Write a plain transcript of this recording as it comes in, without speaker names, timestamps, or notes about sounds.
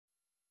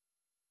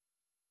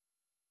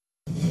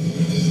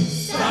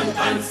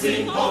and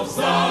sing of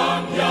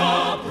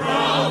Zambia,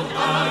 proud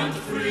and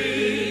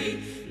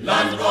free,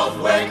 land of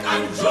work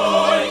and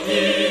joy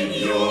in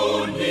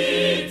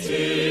unity,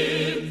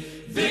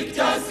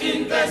 victors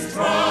in the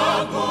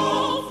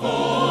struggle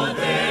for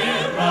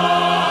their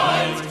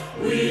right.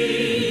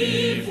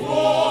 We've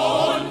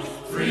won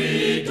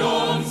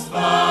freedom's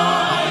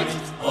fight,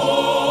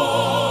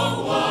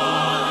 all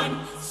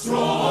one,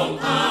 strong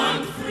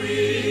and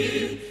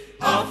free.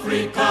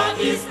 Africa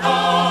is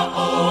our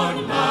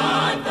own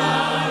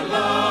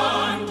motherland,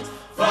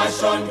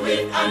 fashioned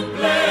with and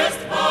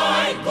blessed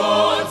by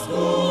God's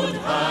good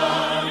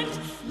hand.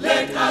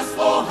 Let us,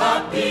 all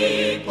her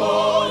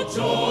people,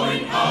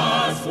 join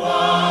as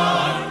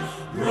one,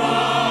 brothers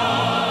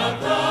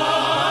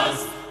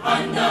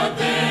under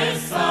the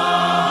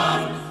sun,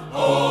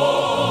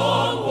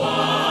 all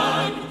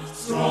one,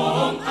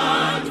 strong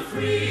and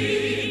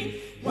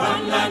free.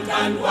 One land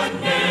and one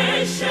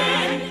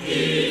nation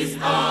is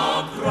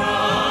our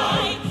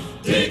cry.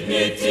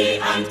 Dignity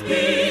and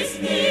peace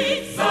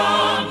meet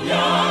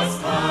Zambia's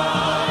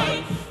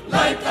sky,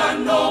 like a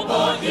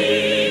noble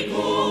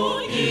eagle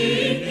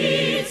in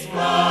its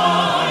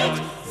flight.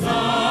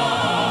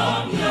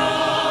 Zambia,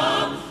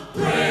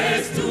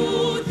 praise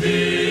to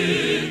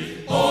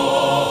thee,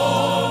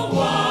 all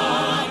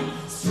one,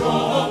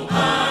 strong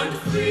and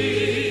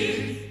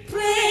free.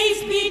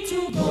 Praise be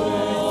to God.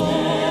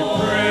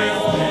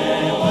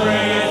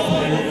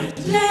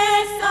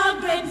 Bless our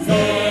great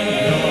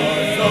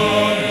nation.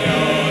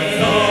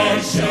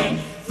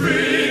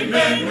 Free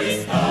men we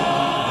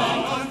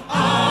stand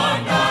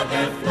under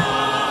the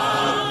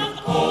flag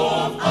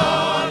of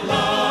our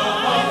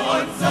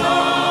land.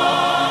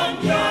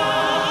 Zambia,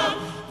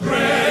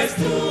 praise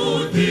to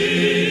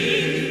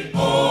thee,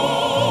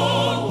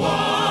 all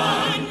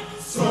one,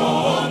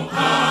 strong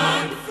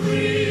and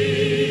free.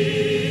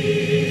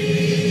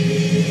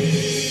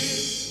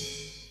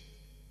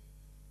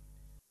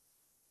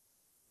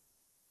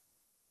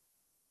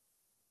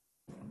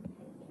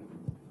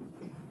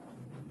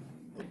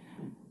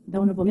 The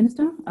Honourable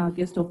Minister, our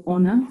guest of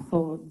honour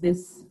for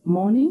this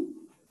morning,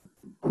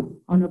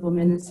 Honourable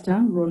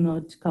Minister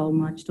Ronald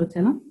Kaumach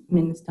Totela,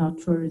 Minister of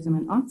Tourism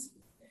and Arts.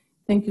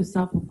 Thank you,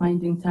 sir, for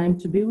finding time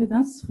to be with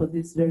us for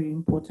this very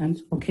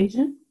important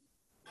occasion.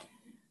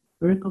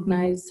 We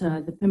recognize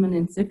the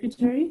Permanent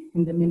Secretary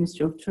in the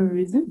Ministry of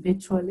Tourism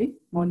virtually,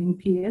 morning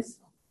PS.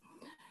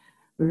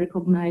 We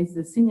recognize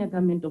the senior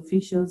government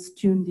officials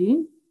tuned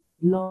in,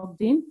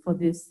 logged in for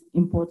this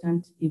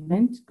important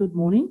event. Good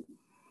morning.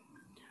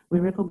 We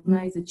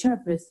recognize the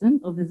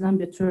chairperson of the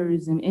Zambia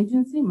Tourism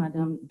Agency,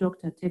 Madam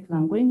Dr. Tekla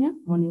Ngwenya,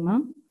 morning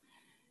ma'am,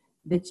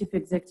 the chief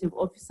executive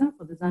officer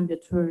for the Zambia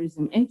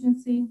Tourism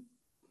Agency,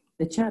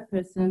 the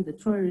chairperson, the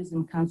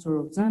Tourism Council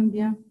of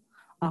Zambia,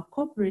 our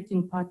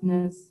cooperating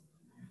partners,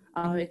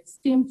 our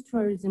esteemed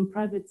tourism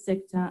private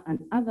sector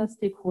and other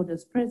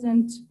stakeholders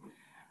present,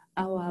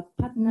 our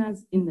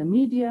partners in the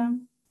media,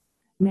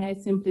 may I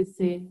simply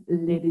say,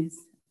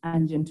 ladies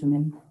and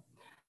gentlemen.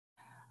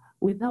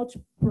 Without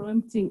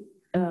prompting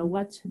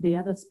what the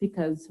other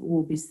speakers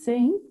will be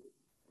saying,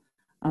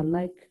 I'd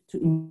like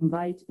to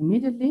invite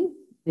immediately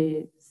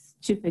the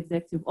Chief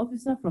Executive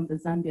Officer from the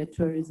Zambia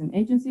Tourism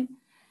Agency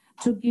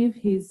to give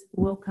his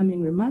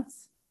welcoming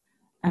remarks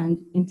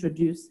and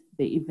introduce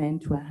the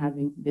event we're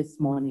having this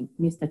morning.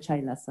 Mr.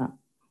 Chaila, sir.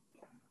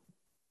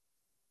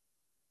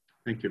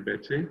 Thank you,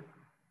 Betty.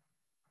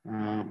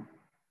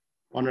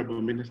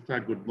 Honorable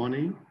Minister, good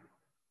morning.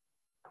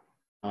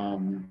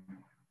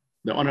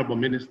 The Honorable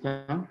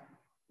Minister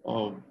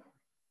of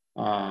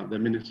the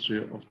Ministry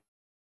of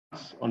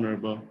Arts,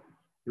 Honorable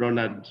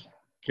Ronald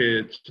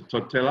K.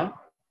 Totela,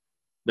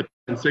 the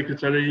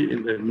Secretary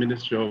in the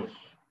Ministry of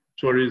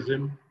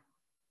Tourism,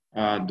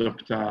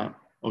 Dr.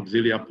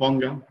 Auxilia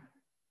Ponga,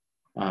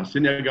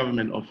 senior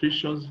government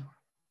officials,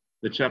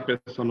 the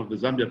chairperson of the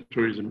Zambia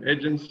Tourism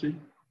Agency,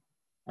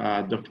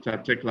 Dr.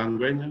 Tekla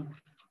Ngwenya,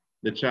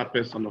 the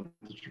chairperson of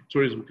the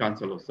Tourism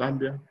Council of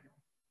Zambia,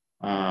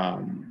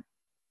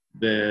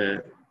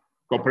 the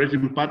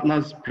cooperating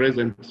partners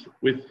present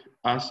with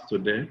us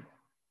today,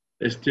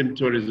 esteemed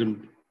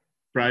tourism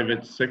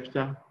private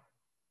sector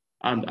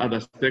and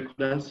other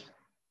stakeholders,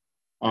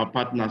 our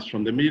partners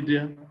from the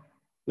media.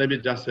 Let me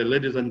just say,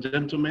 ladies and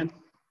gentlemen,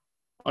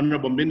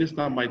 Honorable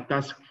Minister, my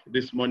task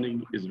this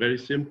morning is very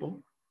simple.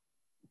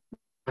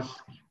 My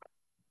task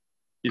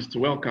is to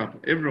welcome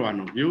every one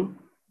of you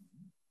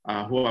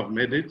who have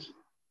made it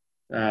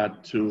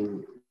and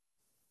to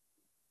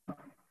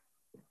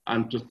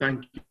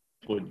thank you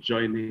for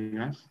joining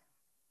us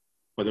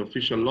for the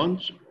official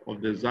launch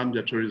of the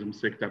Zambia tourism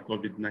sector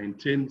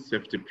COVID-19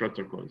 safety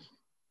protocols.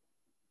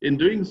 In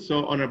doing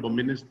so, Honorable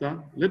Minister,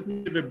 let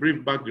me give a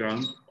brief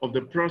background of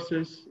the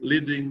process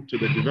leading to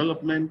the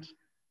development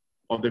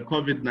of the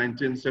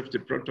COVID-19 safety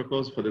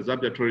protocols for the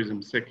Zambia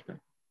tourism sector.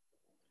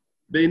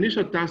 The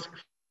initial task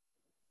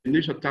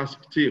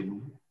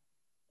team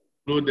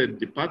included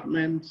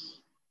departments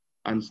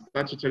and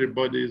statutory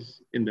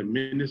bodies in the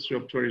Ministry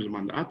of Tourism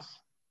and Arts,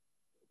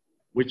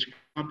 which came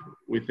up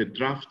with a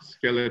draft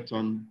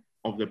skeleton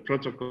of the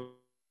protocol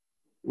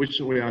which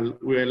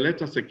were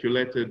later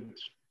circulated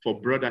for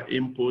broader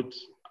input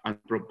and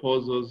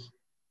proposals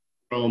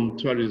from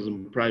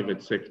tourism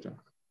private sector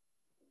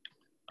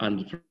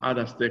and from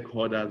other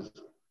stakeholders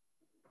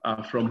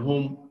from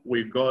whom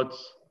we got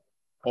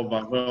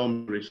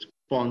overwhelming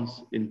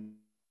response in.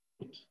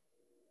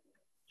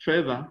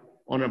 Further,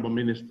 Honorable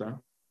Minister,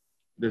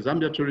 the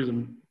Zambia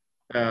Tourism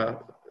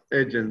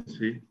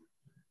Agency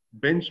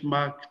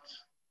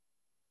benchmarked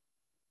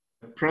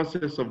the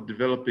process of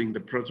developing the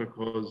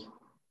protocols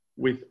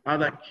with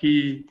other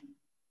key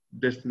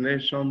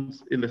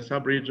destinations in the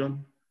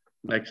sub-region,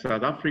 like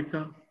South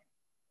Africa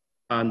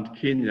and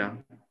Kenya,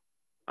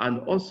 and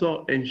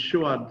also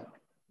ensured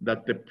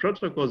that the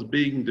protocols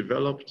being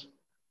developed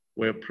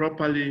were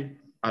properly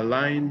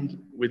aligned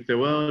with the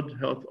World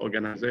Health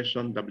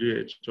Organization,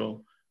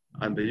 WHO,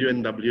 and the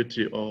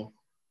UNWTO,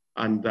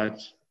 and that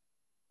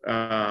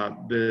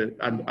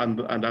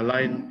and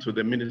aligned to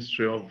the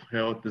Ministry of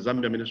Health, the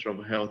Zambia Ministry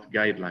of Health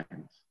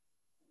guidelines.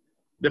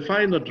 The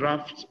final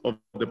draft of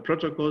the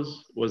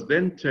protocols was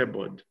then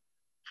tabled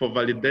for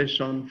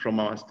validation from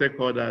our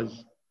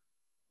stakeholders,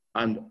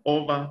 and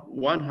over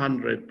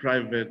 100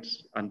 private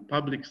and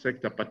public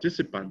sector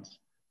participants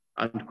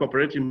and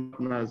cooperating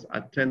partners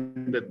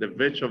attended the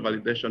virtual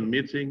validation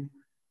meeting,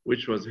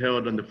 which was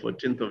held on the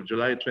 14th of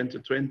July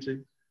 2020,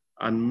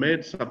 and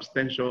made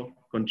substantial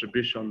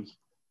contributions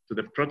to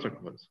the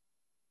protocols.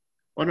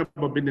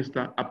 Honorable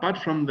Minister, apart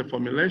from the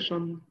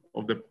formulation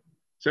of the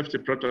safety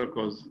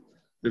protocols,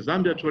 the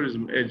Zambia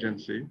Tourism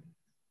Agency,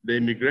 the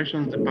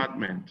Immigration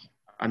Department,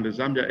 and the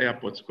Zambia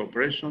Airports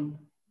Corporation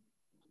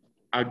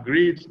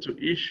agreed to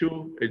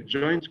issue a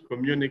joint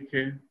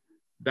communique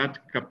that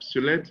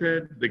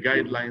capsulated the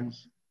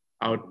guidelines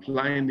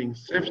outlining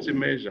safety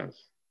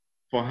measures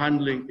for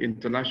handling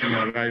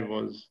international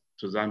arrivals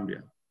to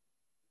Zambia.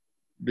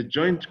 The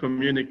joint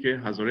communique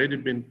has already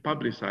been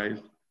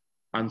publicized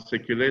and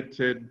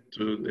circulated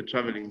to the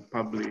traveling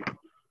public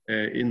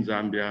in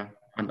Zambia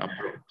and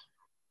abroad.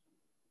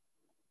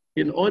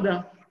 In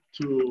order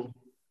to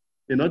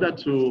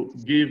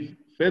give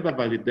further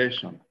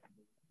validation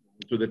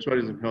to the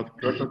tourism health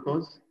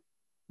protocols,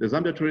 the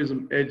Zambia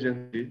Tourism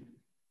Agency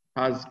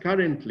has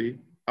currently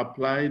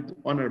applied,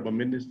 Honorable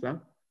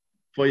Minister,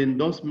 for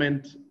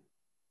endorsement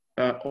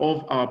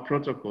of our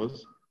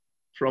protocols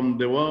from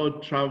the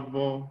World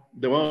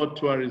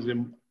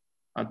Tourism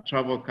and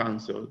Travel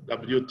Council,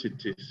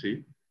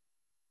 WTTC,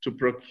 to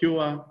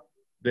procure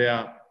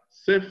their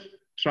safe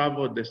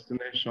travel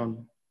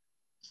destination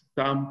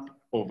stamp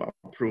of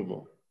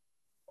approval.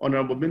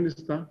 Honorable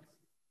Minister,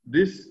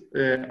 this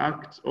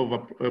act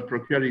of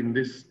procuring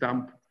this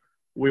stamp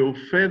will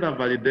further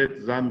validate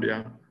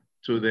Zambia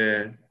to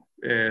the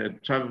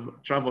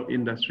travel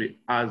industry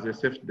as a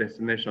safe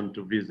destination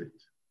to visit.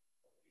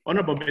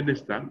 Honorable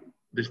Minister,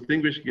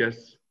 distinguished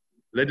guests,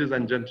 ladies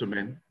and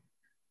gentlemen,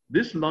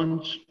 this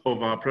launch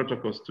of our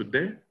protocols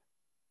today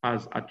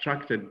has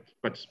attracted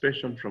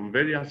participation from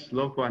various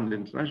local and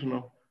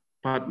international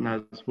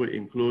partners who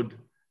include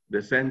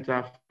the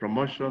Center for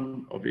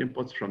Promotion of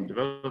Imports from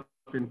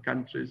Developing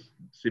Countries,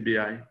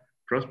 CBI,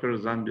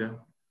 Prosperous Zambia,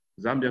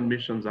 Zambian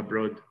Missions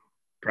Abroad,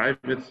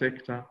 private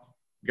sector,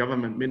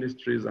 government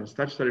ministries and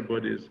statutory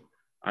bodies,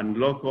 and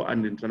local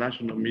and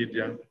international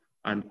media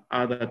and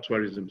other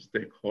tourism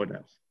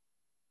stakeholders.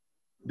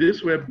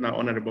 This webinar,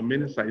 Honorable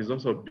Minister, is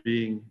also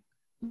being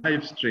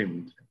live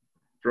streamed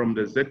from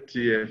the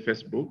ZTA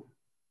Facebook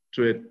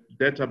to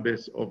a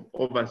database of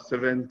over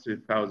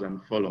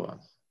 70,000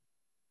 followers.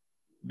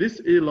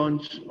 This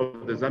e-launch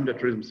of the Zambia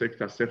tourism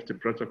sector safety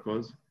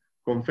protocols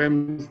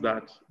confirms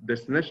that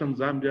Destination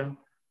Zambia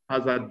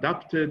has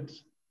adapted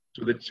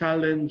to the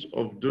challenge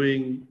of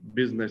doing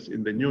business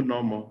in the new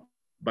normal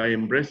by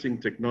embracing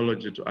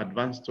technology to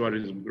advance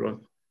tourism growth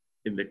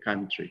in the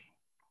country.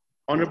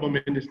 Honorable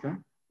Minister,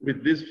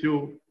 with these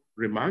few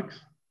remarks,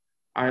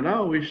 I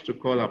now wish to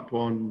call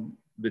upon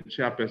the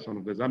chairperson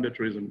of the Zambia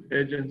Tourism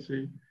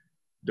Agency,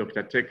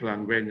 Dr. Tekla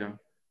Ngwenya,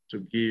 to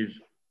give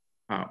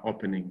her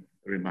opening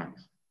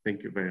remarks.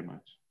 Thank you very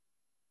much.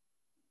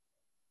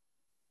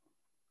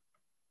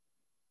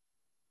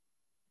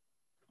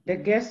 The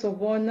guest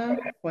of honor,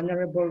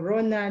 Honorable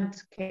Ronald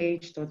K.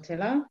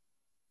 Totela,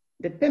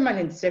 the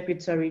Permanent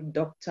Secretary,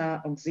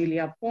 Dr.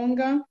 Auxilia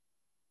Ponga,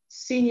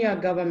 senior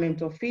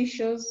government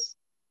officials,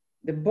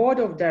 the Board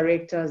of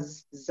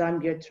Directors,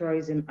 Zambia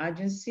Tourism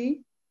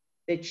Agency,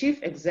 the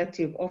Chief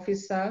Executive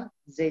Officer,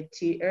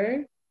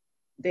 ZTR,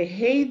 the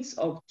heads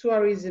of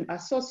tourism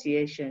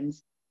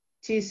associations,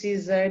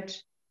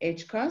 TCZ,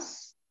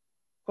 HCAS,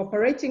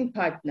 cooperating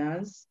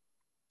partners,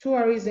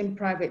 tourism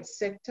private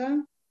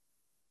sector,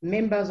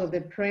 members of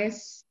the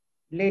press,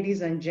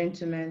 ladies and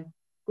gentlemen,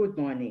 good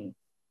morning.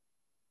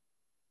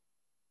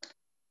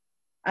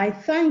 I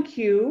thank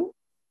you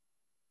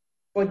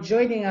for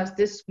joining us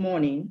this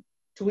morning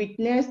to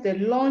witness the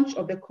launch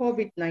of the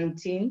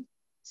COVID-19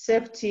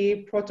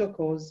 safety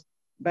protocols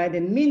by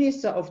the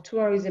Minister of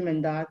Tourism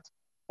and Art,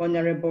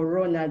 Honorable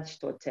Ronald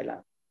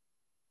Totela.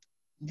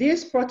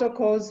 These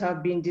protocols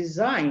have been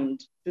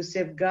designed to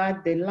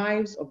safeguard the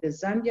lives of the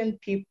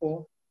Zambian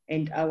people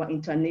and our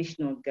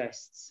international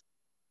guests.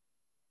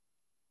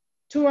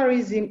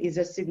 Tourism is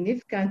a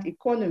significant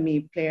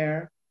economy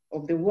player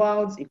of the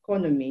world's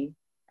economy,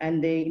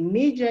 and the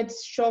immediate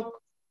shock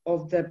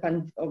of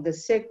the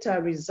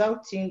sector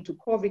resulting to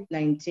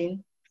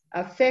COVID-19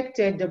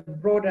 affected the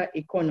broader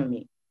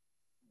economy.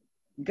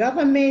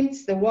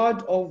 Governments the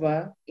world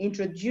over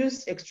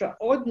introduced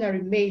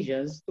extraordinary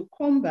measures to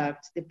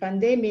combat the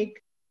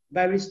pandemic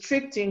by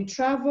restricting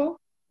travel,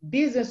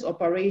 business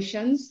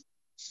operations,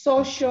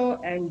 social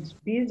and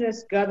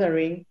business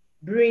gathering,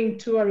 bringing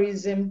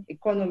tourism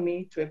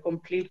economy to a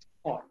complete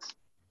halt.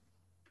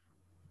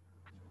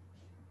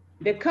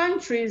 The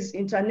country's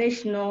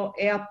international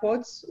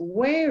airports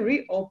were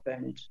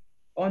reopened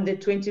on the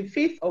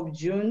 25th of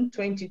June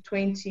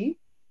 2020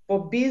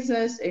 for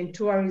business and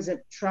tourism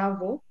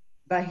travel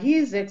by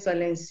His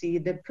Excellency,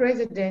 the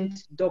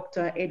President,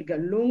 Dr. Edgar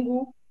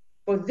Lungu.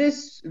 For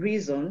this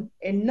reason,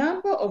 a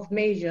number of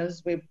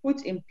measures were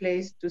put in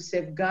place to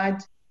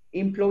safeguard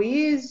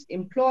employees,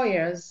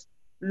 employers,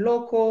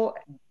 local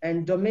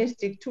and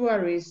domestic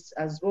tourists,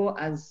 as well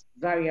as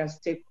various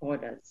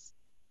stakeholders.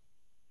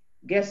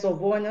 Guests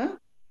of honor,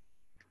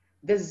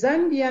 the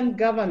Zambian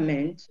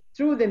government,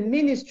 through the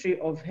Ministry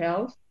of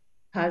Health,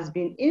 has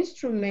been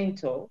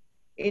instrumental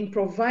in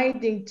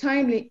providing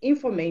timely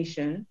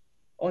information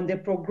on the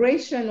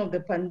progression of the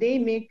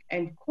pandemic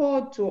and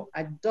call to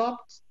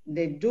adopt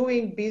the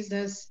doing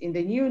business in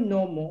the new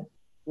normal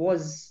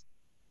was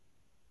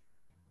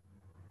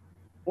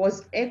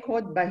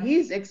echoed by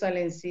His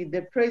Excellency,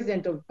 the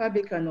President of the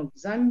Republic of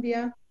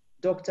Zambia,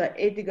 Dr.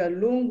 Edgar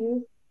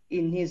Lungu,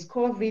 in his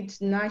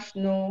COVID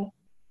national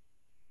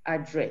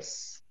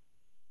address.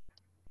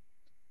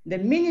 The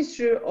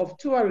Ministry of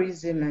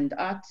Tourism and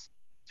Arts,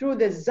 through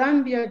the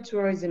Zambia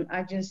Tourism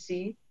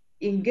Agency,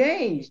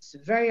 engaged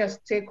various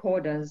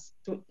stakeholders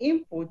to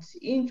input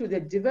into the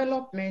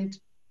development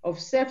of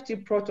safety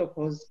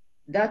protocols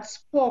that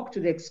spoke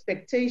to the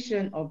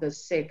expectation of the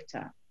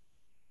sector.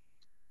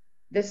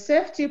 The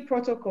safety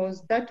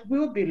protocols that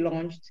will be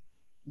launched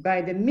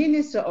by the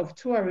Minister of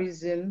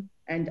Tourism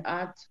and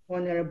Arts,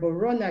 Honorable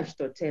Ronald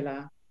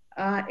Totela,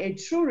 are a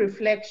true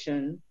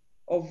reflection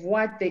of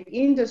what the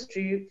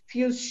industry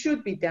feels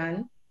should be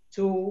done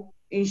to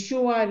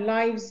ensure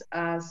lives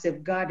are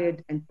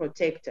safeguarded and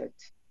protected.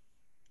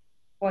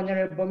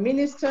 Honorable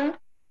Minister,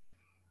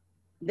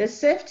 the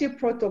safety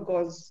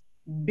protocols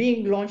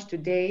being launched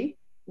today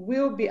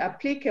will be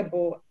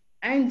applicable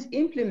and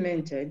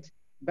implemented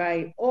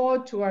by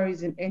all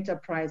tourism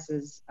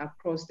enterprises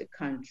across the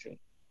country.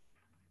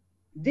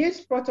 These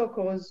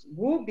protocols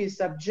will be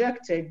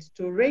subjected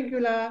to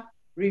regular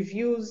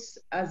reviews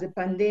as the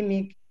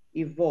pandemic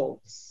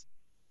evolves.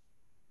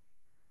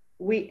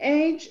 We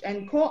urge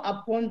and call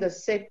upon the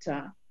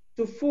sector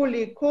to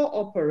fully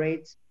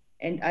cooperate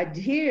and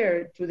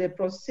adhere to the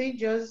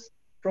procedures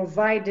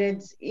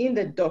provided in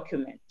the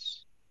document.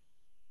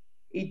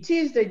 It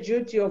is the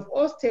duty of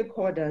all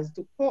stakeholders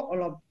to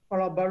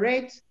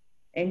collaborate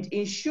and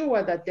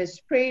ensure that the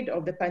spread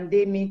of the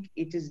pandemic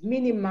is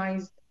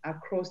minimized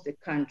across the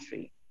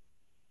country.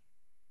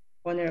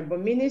 Honorable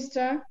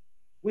Minister,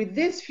 with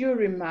these few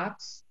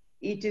remarks,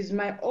 it is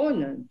my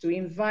honor to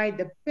invite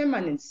the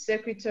Permanent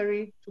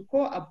Secretary to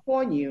call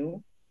upon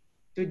you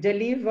to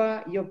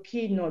deliver your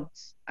keynote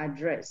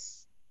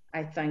address.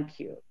 I thank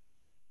you.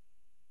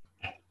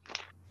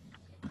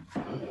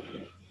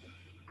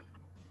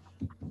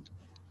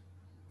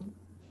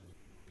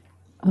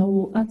 I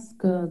will ask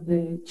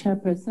the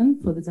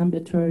chairperson for the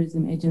Zambia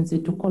Tourism Agency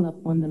to call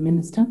upon the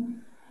minister.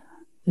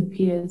 The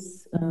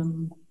PS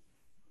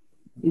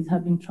is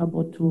having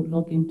trouble to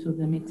log into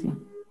the meeting.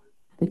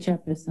 The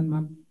chairperson,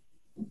 ma'am.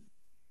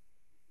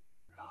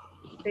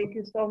 Thank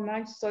you so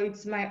much. So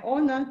it's my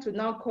honor to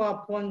now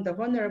call upon the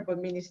Honorable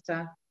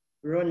Minister,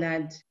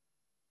 Ronald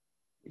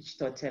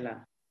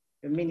Totela.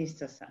 The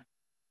Minister, sir.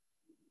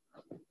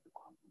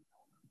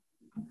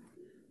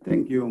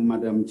 Thank you,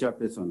 Madam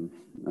Chairperson.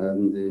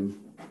 And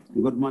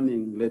good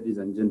morning, ladies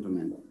and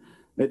gentlemen.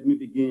 Let me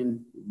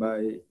begin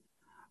by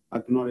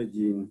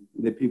acknowledging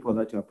the people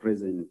that are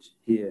present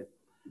here.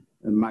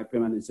 And my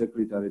Permanent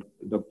Secretary,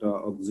 Dr.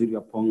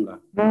 Auxilia Ponga,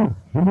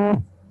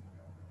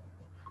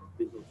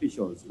 the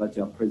officials that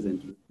are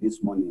present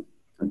this morning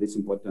at this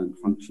important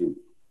function.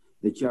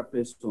 The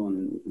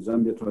Chairperson,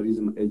 Zambia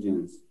Tourism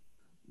Agency,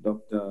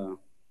 Dr.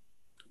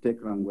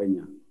 Tekra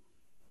Ngwenya,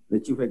 the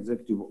Chief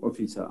Executive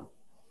Officer,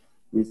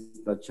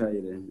 Mr.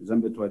 Chaire,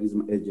 Zambia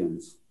Tourism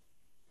Agency,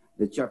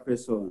 the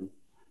Chairperson,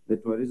 the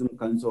Tourism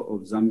Council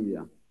of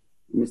Zambia,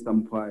 Mr.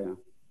 Mpaya,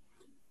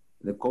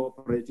 the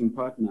cooperating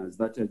partners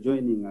that are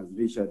joining us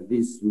virtually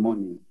this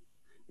morning,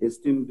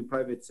 esteemed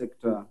private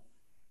sector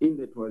in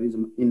the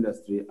tourism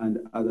industry and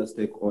other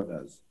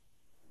stakeholders.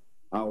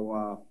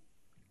 All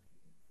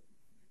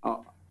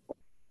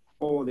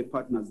the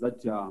partners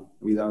that are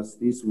with us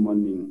this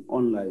morning,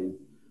 online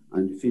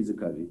and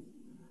physically,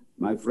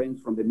 my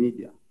friends from the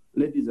media,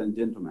 ladies and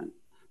gentlemen,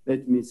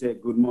 let me say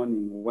good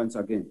morning once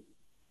again.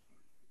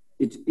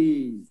 It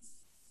is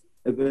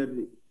a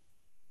very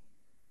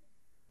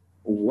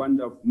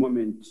wonderful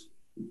moment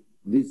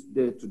this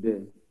day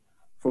today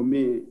for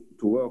me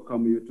to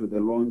welcome you to the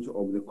launch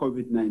of the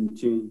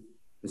COVID-19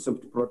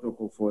 safety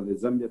protocol for the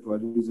Zambia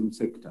tourism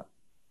sector.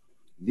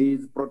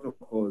 These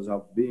protocols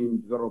have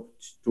been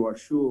developed to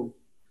assure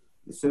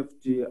the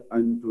safety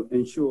and to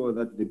ensure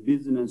that the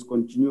business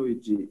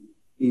continuity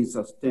is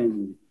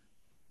sustained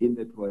in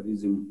the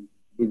tourism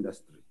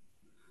industry.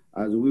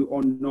 As we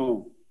all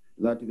know,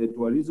 that the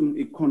tourism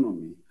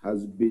economy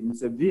has been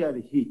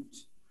severely hit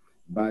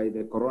by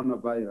the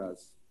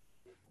coronavirus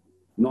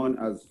known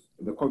as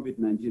the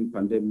COVID-19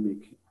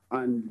 pandemic,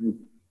 and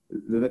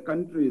the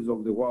countries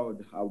of the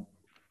world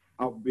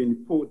have been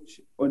put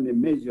on the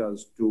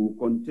measures to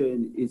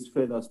contain its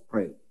further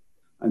spread,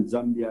 and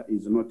Zambia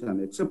is not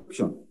an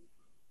exception.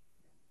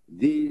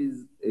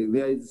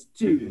 There is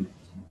still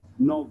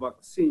no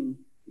vaccine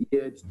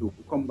yet to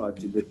combat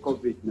the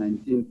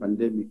COVID-19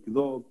 pandemic,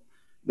 though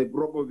the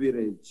global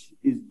village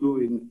is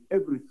doing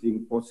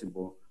everything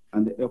possible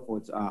and the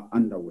efforts are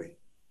underway.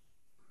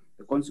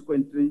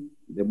 Consequently,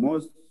 the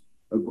most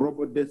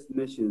global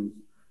destinations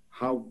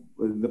have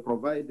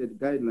provided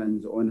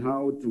guidelines on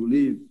how to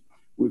live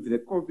with the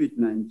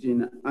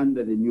COVID-19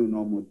 under the new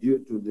normal due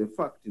to the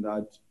fact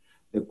that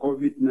the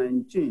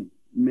COVID-19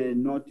 may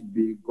not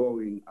be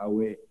going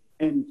away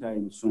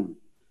anytime soon.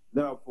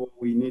 Therefore,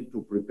 we need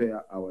to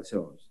prepare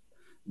ourselves.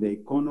 The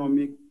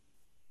economic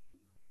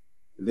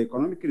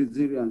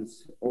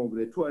resilience of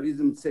the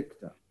tourism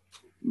sector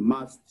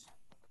must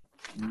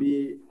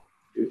be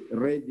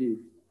ready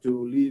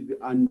to live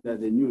under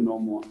the new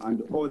normal,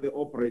 and all the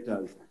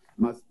operators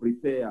must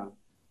prepare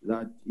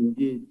that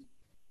indeed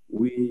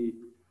we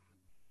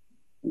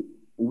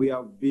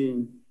have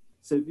been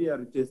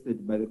severely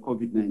tested by the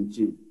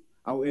COVID-19.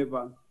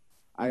 However,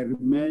 I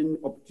remain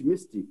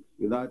optimistic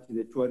that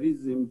the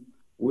tourism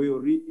will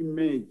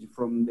re-emerge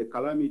from the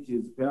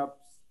calamities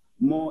perhaps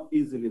more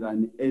easily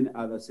than any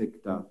other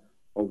sector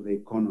of the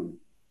economy.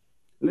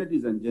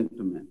 Ladies and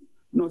gentlemen,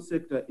 no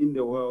sector in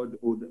the world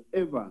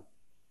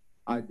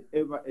had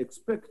ever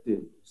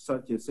expected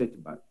such a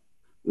setback.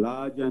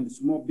 Large and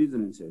small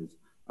businesses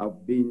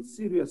have been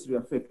seriously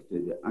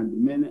affected,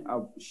 and many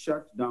have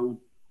shut down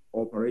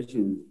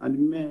operations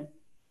and may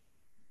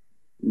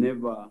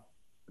never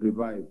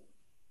revive.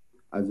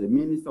 As a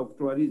Minister of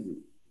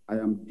Tourism, I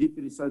am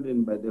deeply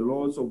saddened by the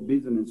loss of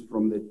business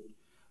from the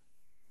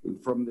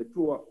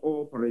tour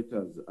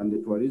operators and the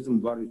tourism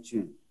value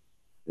chain.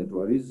 The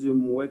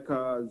tourism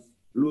workers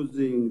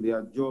losing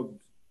their jobs,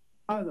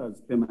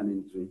 others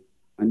permanently,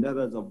 and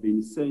others have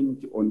been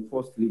sent on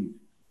forced leave,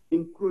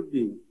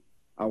 including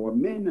our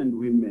men and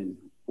women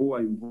who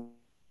are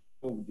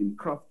involved in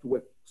craft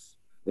works,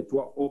 the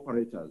tour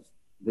operators,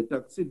 the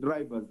taxi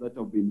drivers that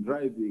have been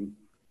driving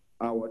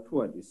our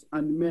tourists,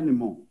 and many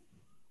more,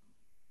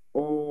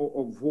 all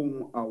of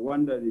whom are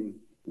wondering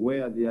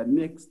where their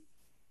next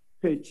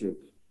paycheck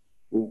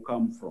will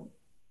come from.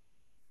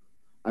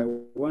 I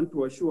want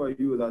to assure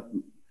you that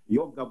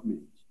your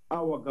government,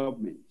 our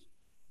government,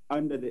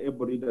 under the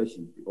able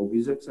leadership of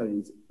His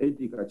Excellency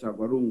Edgar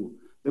Chagwarungu,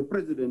 the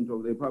President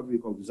of the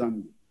Republic of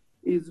Zambia,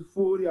 is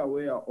fully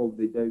aware of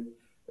the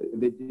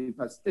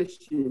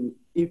devastation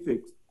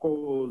effects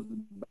caused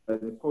by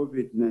the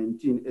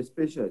COVID-19,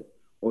 especially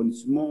on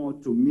small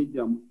to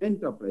medium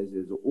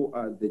enterprises who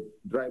are the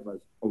drivers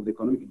of the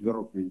economic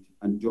development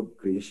and job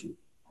creation.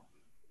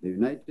 The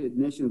United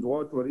Nations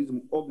World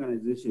Tourism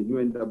Organization,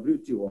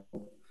 UNWTO,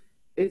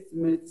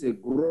 estimates a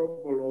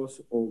global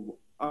loss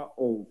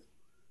of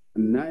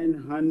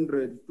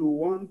 900 to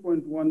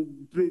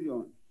 1.1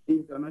 trillion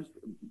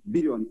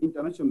billion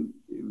international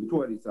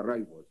tourist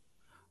arrivals,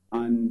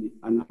 and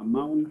an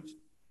amount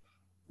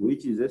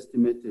which is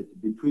estimated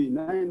between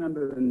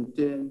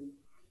 $910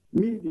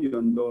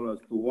 million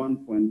to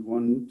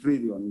 $1.1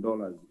 trillion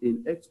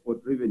in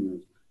export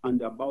revenues,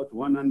 and about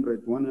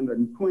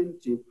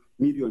 120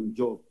 million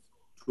jobs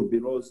to be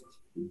lost,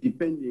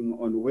 depending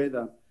on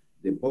whether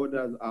the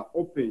borders are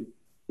open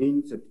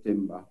in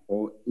September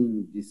or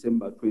in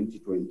December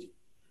 2020.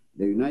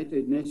 The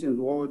United Nations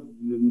World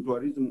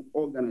Tourism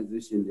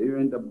Organization, the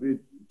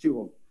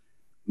UNWTO,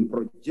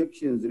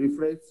 projections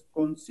reflect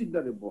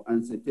considerable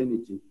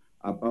uncertainty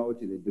about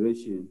the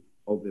duration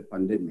of the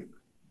pandemic.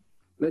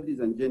 Ladies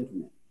and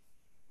gentlemen,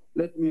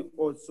 let me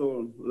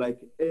also, like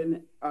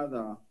any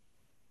other,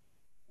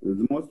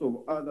 most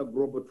of other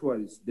global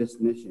tourist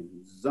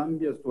destinations,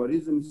 Zambia's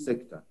tourism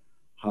sector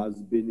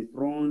has been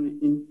thrown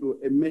into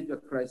a major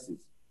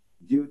crisis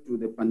due to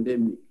the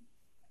pandemic.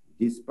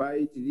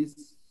 Despite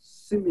this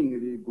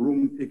seemingly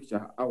grim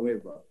picture,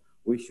 however,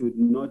 we should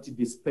not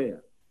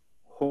despair.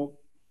 Hope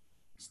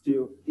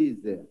still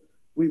is there.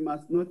 We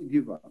must not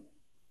give up.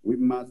 We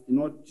must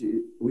not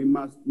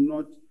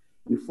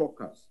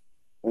focus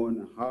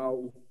on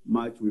how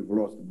much we've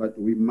lost, but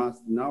we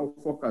must now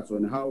focus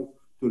on how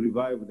to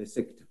revive the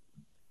sector.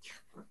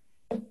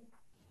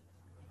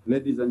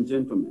 Ladies and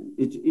gentlemen,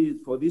 it is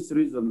for this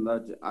reason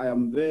that I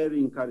am very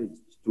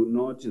encouraged to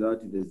note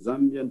that the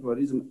Zambian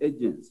tourism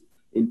agents,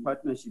 in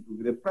partnership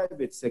with the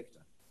private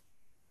sector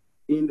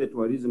in the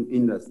tourism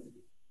industry,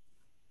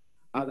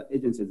 other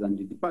agencies and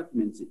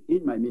departments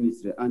in my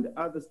ministry and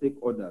other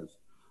stakeholders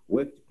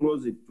worked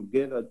closely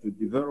together to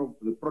develop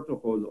the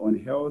protocols on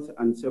health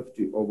and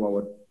safety of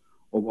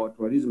our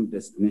tourism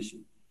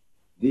destination.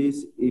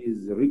 This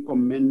is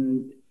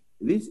commendable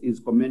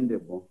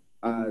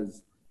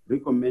as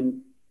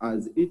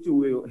it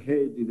will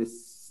aid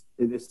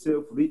the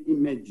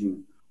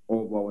self-reimaging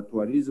of our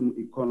tourism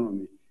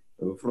economy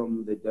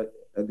from the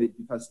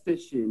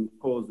devastation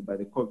caused by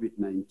the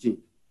COVID-19.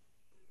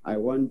 I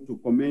want to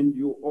commend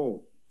you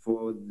all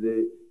for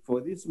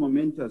this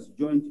momentous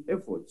joint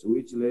efforts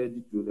which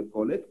led to the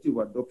collective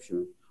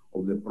adoption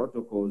of the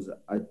protocols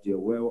at a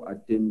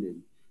well-attended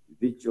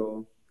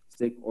virtual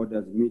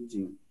stakeholders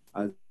meeting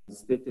as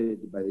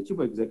stated by the Chief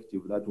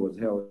Executive that was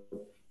held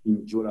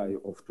in July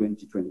of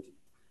 2020.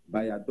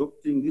 By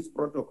adopting these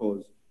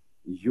protocols,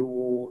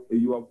 you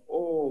have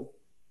all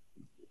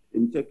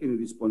taken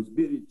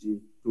responsibility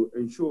to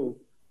ensure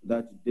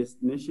that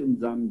destination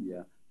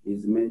Zambia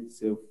is made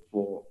safe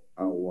for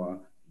our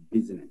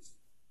business.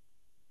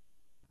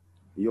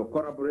 Your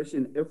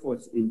collaboration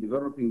efforts in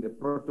developing the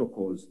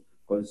protocols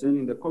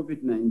concerning the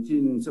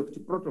COVID-19 safety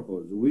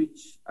protocols,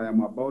 which I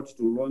am about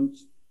to launch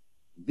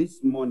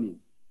this morning,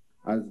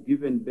 has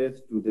given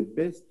birth to the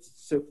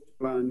best safety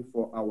plan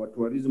for our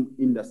tourism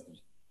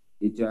industry.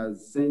 It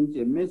has sent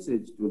a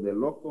message to the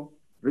local,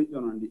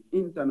 regional, and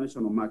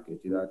international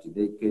market that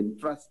they can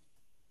trust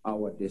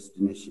our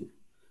destination.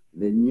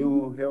 The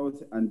new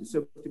health and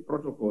safety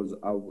protocols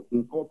have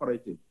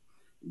incorporated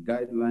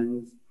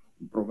guidelines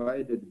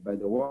provided by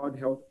the World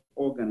Health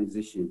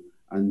Organization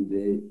and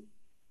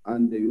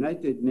the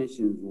United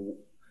Nations,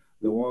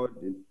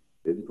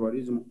 the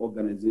Tourism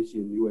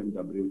Organization,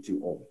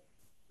 UNWTO.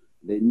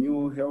 The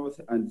new health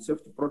and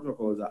safety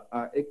protocols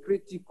are a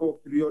critical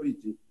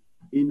priority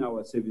in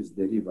our service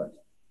delivery.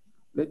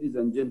 Ladies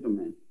and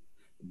gentlemen,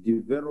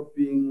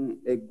 developing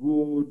a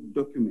good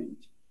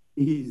document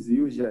is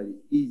usually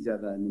easier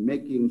than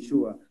making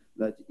sure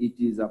that it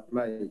is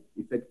applied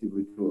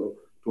effectively to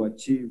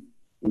achieve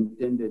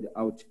intended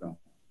outcome.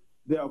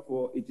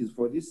 Therefore, it is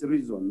for this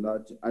reason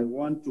that I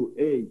want to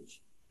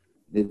urge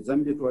the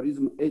Zambia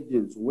tourism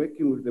agents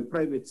working with the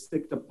private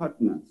sector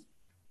partners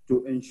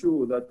to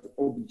ensure that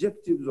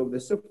objectives of the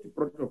safety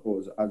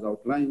protocols as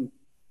outlined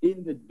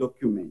in the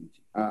document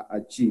are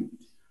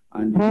achieved.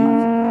 And we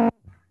must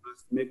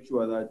make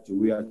sure that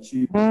we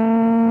achieve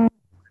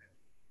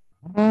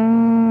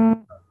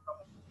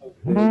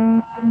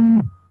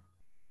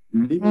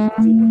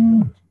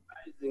limiting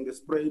the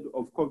spread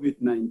of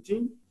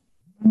COVID-19,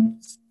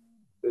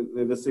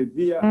 the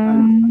severe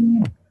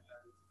and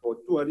for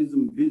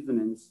tourism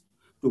business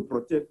to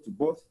protect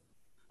both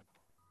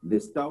the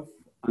staff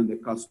and the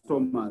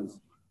customers.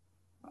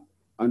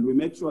 And we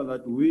make sure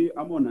that we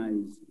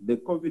harmonize the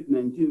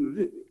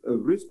COVID-19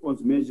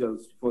 response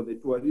measures for the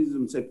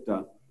tourism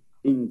sector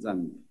in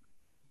Zambia.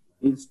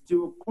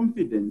 Instill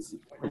confidence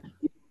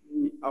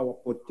in our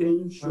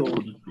potential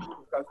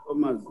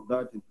customers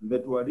that the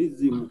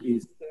tourism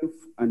is safe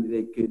and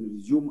they can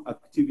resume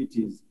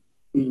activities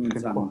in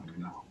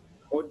Zambia.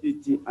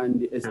 Audit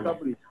and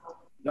establish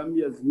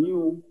Zambia's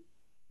new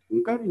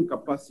carrying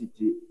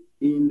capacity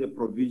in the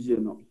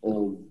provision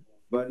of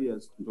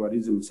various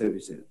tourism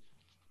services.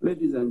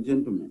 Ladies and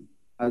gentlemen,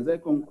 as I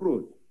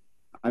conclude,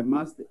 I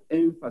must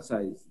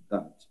emphasize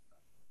that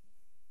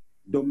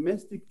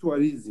domestic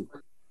tourism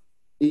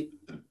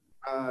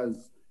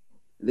as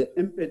the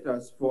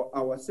impetus for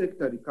our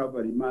sector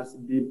recovery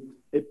must be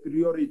a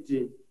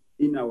priority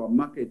in our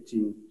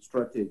marketing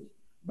strategy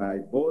by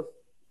both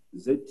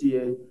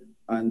ZTA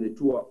and the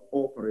tour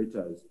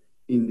operators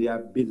in their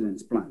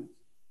business plans.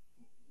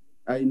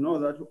 I know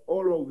that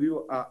all of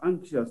you are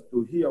anxious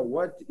to hear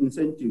what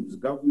incentives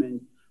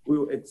government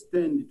will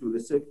extend to the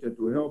sector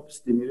to help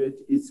stimulate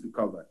its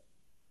recovery.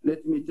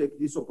 Let me take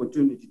this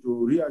opportunity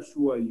to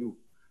reassure you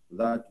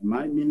that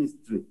my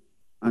ministry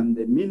and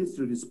the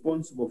ministry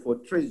responsible for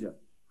treasure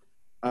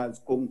has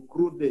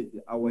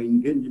concluded our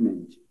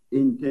engagement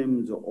in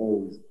terms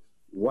of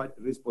what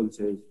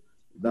responses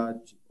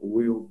that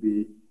will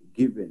be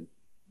given.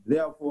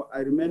 Therefore, I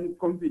remain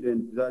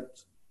confident that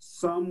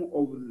some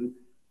of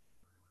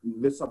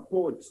the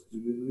support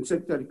to the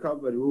sector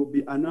recovery will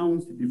be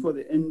announced before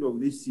the end of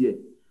this year.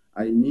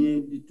 I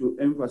need to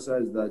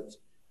emphasize that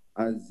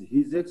as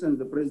His Excellency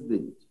the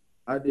President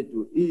added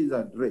to his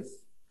address,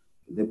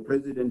 the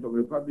President of the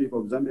Republic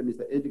of Zambia,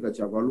 Mr. Edgar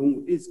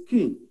Chagwa, is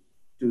keen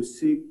to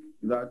seek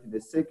that the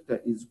sector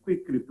is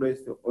quickly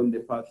placed on the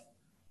path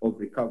of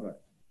recovery.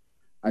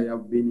 I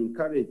have been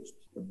encouraged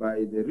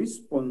by the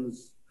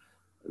response,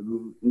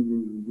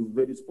 the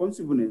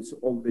responsiveness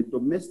of the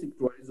domestic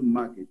tourism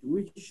market,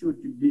 which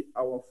should be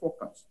our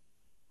focus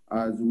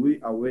as we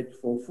await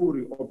for full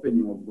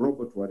reopening of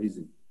global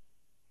tourism.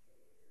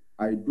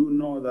 I do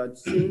know that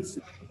since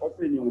the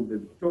opening of the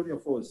Victoria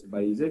Falls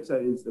by His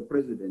Excellency the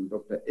President,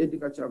 Dr.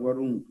 Edgar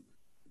Chagwa,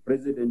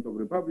 President of the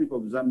Republic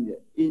of Zambia,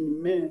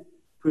 in May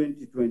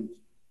 2020,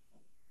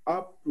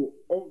 up to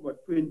over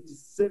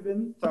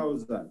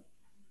 27,000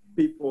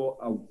 people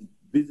have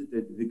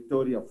visited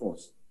Victoria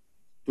Falls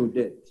to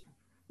date.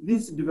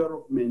 this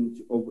development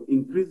of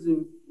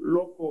increasing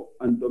local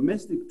and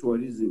domestic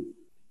tourism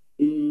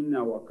in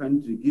our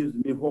country gives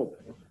me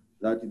hope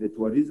that the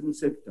tourism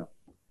sector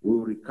will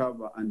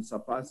recover and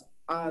surpass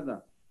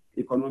other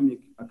economic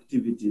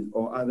activities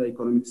or other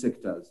economic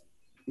sectors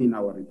in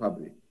our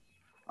republic.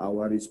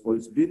 Our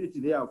responsibility,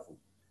 therefore,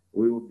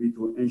 will be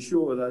to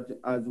ensure that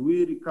as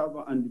we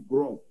recover and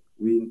grow,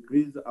 we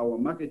increase our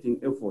marketing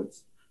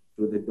efforts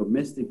to the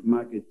domestic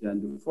market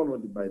and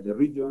followed by the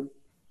region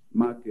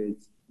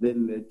markets,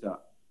 then later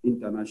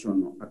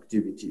international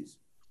activities.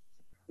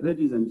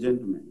 Ladies and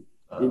gentlemen,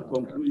 in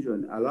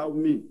conclusion, allow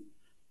me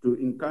to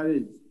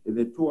encourage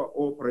the tour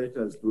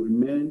operators to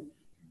remain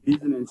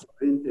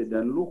business-oriented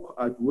and look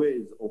at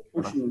ways of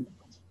pushing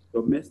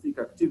domestic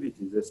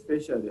activities,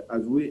 especially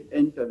as we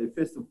enter the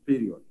festive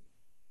period.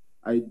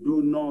 I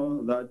do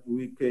know that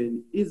we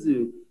can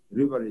easily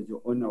leverage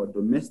on our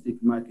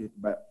domestic market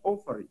by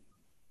offering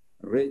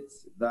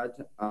rates that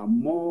are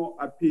more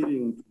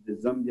appealing to the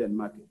Zambian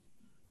market.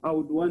 I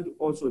would want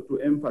also to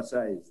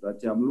emphasize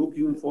that I'm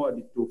looking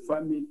forward to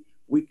family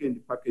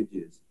weekend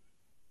packages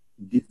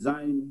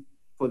designed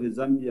for the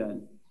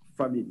Zambian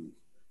families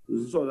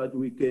so that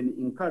we can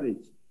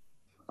encourage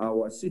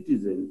our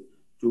citizens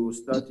to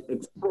start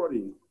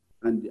exploring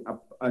and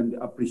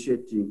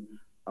appreciating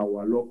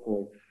our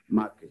local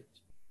market.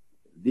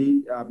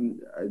 These are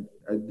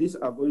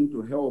going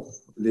to help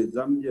the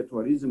Zambia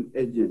tourism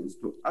agents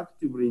to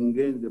actively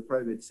engage the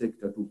private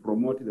sector to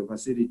promote the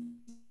facility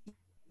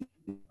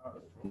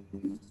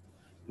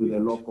to the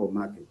local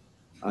market.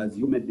 As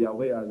you may be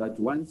aware that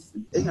once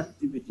any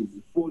activity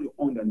is fully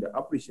owned and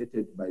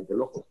appreciated by the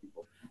local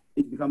people,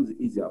 it becomes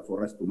easier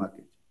for us to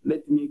market.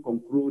 Let me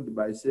conclude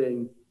by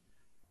saying,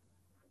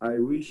 I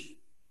wish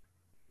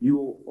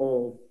you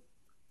all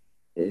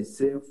a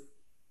safe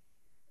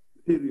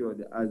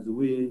period as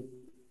we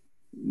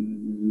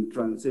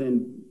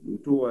transcend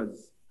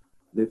towards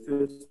the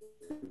first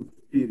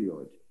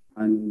period.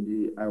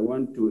 And I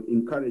want to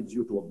encourage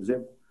you to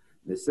observe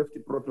the safety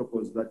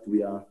protocols that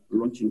we are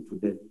launching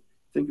today.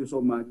 Thank you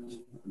so much.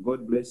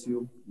 God bless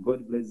you.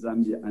 God bless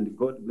Zambia, and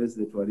God bless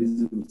the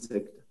tourism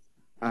sector.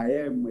 I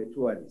am a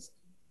tourist.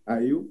 Are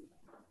you?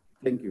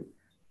 Thank you.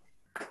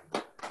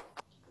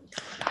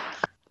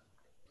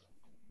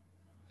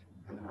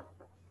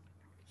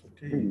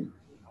 Okay.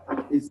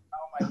 It's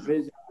now my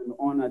pleasure and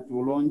honor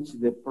to launch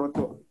the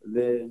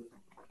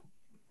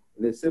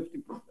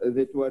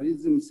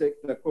tourism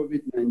sector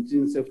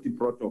COVID-19 safety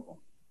protocol.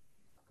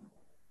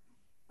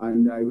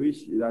 And I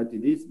wish that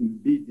this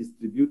be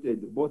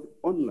distributed both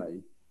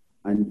online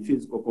and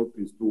physical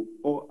copies to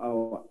all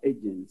our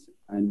agents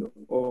and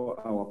all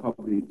our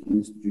public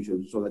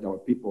institutions so that our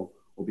people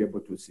will be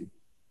able to see.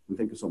 And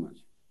thank you so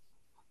much.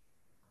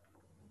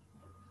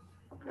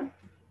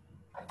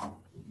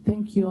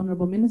 Thank you,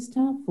 Honorable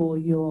Minister, for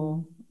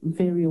your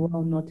very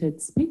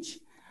well-noted speech.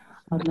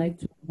 I'd like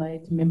to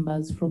invite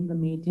members from the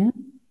media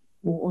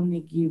who only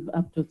give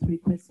up to 3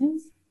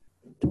 questions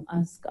to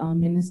ask our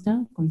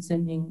Minister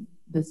concerning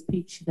the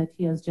speech that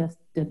he has just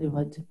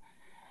delivered.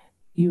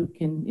 You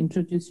can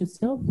introduce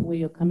yourself, where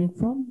you're coming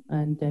from,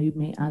 and you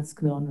may ask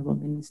the Honorable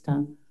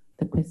Minister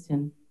the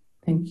question.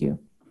 Thank you.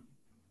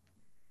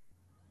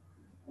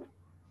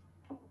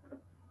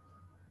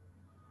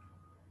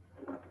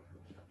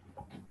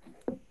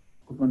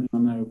 Good morning,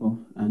 Honorable,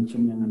 and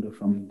Chimyangando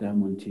from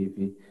Diamond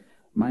TV.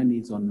 Mine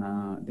is on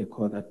the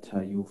call that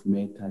you've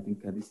made. I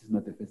think this is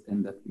not the first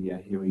time that we are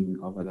hearing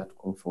over that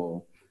call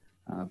for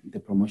the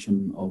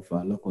promotion of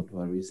local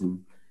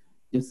tourism.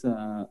 Just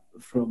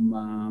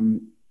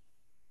from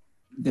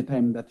the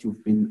time that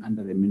you've been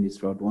under the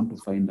ministry, I'd want to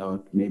find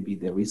out maybe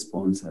the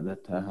response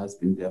that has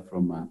been there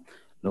from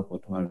local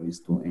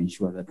tourists to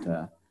ensure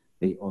that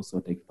they also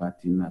take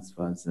part in as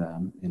far as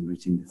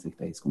enriching the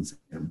sector is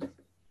concerned.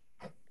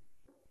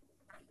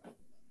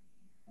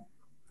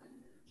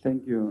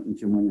 Thank you,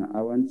 Nchimunya.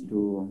 I want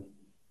to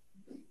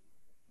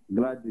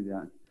gladly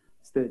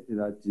state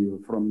that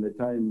from the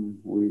time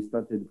we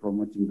started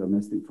promoting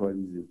domestic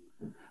tourism,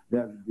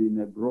 there has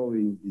been a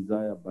growing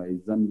desire by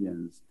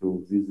Zambians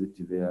to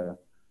visit their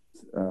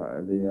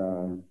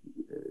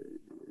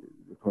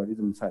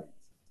tourism sites.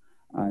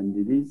 And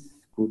this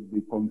could be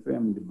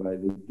confirmed by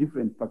the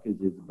different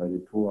packages by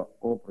the tour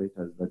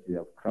operators that we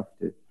have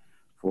crafted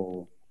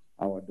for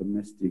our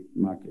domestic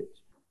market.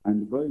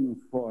 And going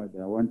forward,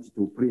 I want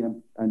to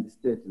preempt and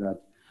state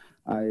that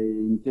I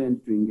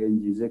intend to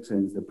engage His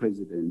Excellency the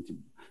President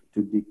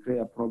to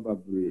declare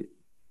probably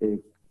a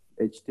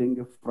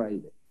Chitenge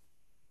Friday,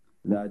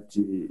 that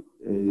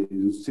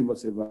civil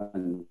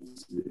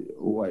servants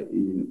who are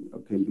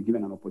can be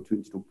given an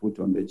opportunity to put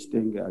on the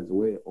Chitenge as a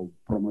way of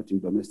promoting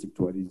domestic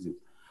tourism.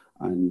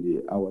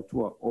 And our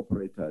tour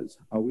operators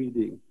are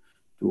willing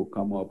to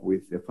come up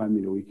with a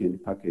family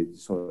weekend package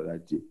so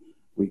that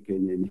we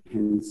can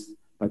enhance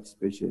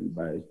participation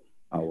by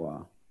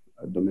our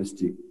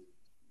domestic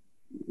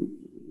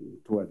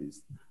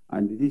tourists.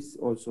 And this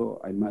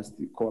also, I must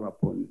call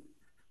upon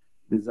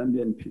the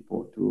Zambian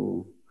people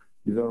to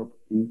develop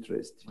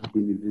interest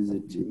in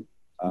visiting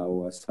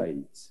our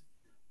sites.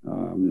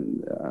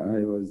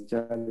 I was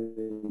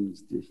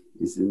challenged.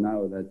 It's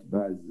now that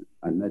bars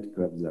and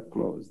nightclubs are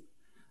closed.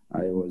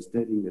 I was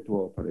telling the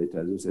tour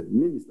operators who said,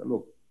 Minister,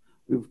 look,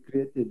 we've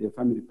created a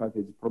family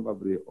package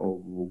probably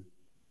of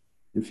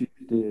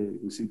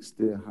 $50,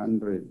 $60,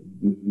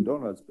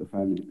 $100 per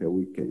family per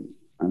weekend.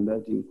 And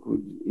that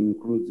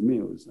includes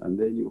meals. And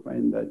then you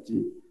find that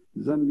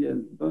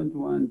Zambians don't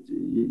want,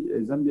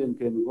 a Zambian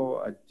can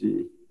go at,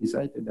 he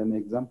cited an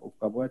example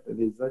of Kabwata,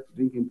 there's that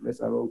drinking place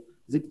along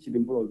Zik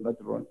Chilimbo, that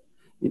road.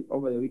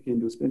 Over the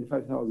weekend, you spend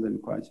 5,000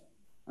 kwacha,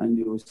 and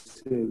you're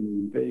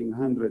paying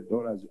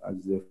 $100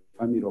 as a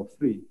family of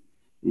three.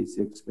 It's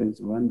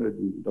expensive,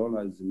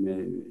 $100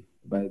 maybe.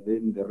 By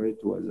then, the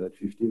rate was at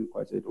 15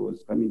 kwacha. It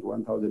was coming to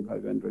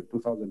 1,500,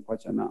 2,000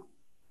 kwacha now.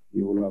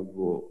 You will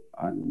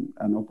have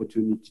an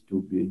opportunity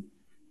to be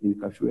in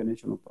Kafue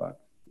National Park,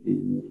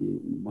 in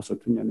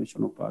Mosotunya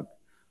National Park,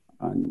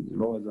 and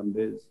Lower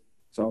Zambezi,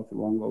 South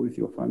Luangwa with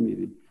your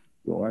family,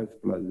 your wife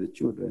plus the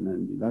children,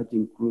 and that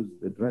includes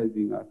the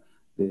driving,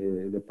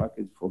 the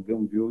package for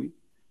game viewing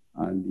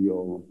and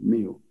your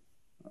meal.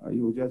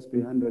 You just pay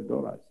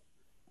 $100.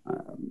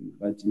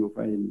 But you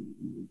find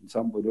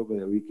somebody over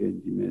the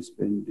weekend, you may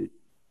spend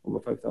over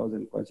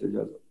 5,000 kwacha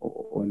just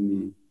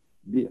on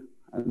beer.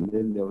 And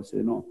then they'll say,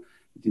 no,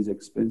 it is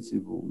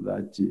expensive,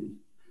 that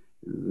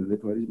the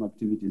tourism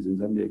activities in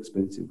Zambia are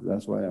expensive.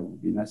 That's why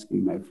I've been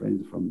asking my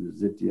friends from the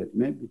ZTF,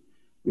 maybe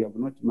we have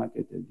not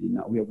marketed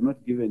enough. We have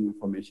not given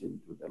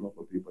information to the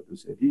local people to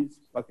say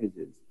these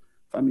packages,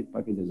 family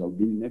packages have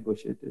been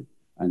negotiated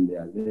and they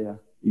are there.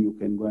 You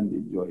can go and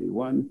enjoy.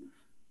 One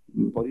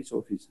police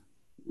officer,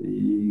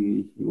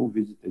 he who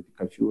visited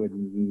Kafue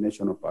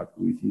National Park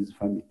with his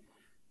family,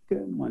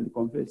 came and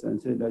confessed and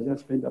said, I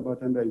just spent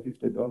about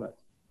 $150.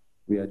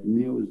 We had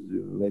meals,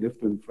 they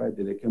left on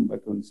Friday, they came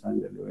back on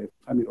Sunday, they were a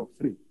family of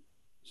three.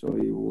 So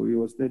he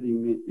was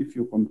telling me, if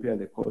you compare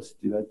the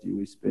cost that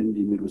we spend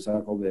in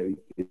Lusaka over the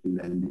weekend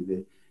and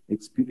the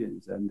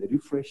experience and the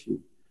refreshing,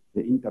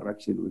 the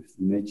interaction with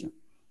nature,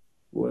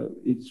 well,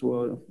 it's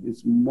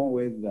more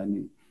worth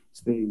than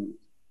staying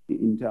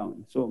in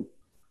town. So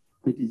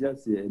it is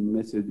just a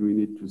message we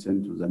need to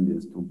send to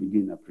Zambians to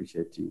begin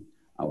appreciating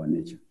our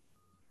nature.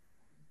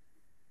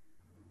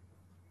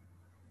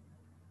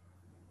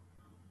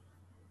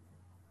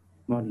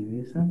 Morning,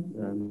 Lisa.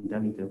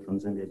 Darlington from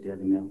Zambia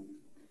Daily Mail.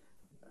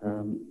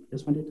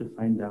 Just wanted to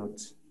find out,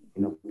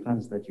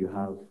 plans that you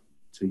have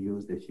to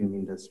use the film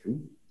industry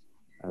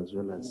as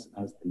well as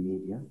the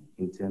media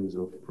in terms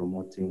of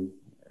promoting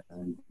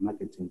and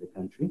marketing the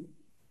country.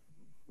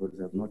 Because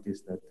I've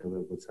noticed that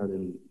we've got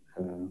Southern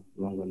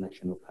Luangwa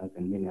National Park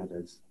and many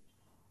others.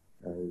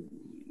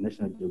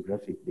 National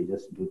Geographic, they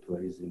just do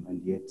tourism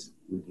and yet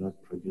we do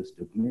not produce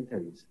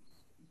documentaries.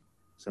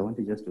 So I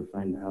wanted just to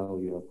find how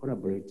you are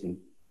collaborating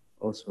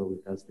also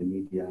with us, the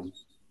media,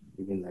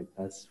 even like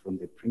us from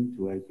the print,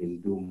 where we can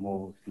do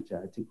more feature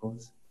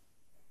articles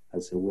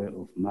as a way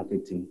of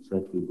marketing so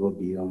that we go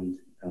beyond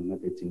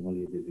marketing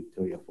only the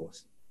Victoria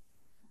Falls.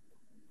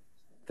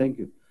 Thank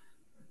you.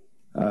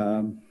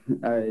 I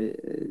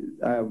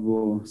have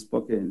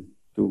spoken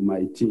to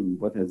my team,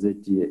 both as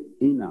ZTA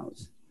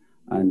in-house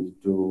and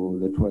to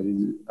the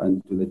tourism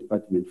and to the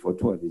Department for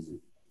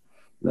Tourism,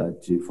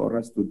 that for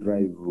us to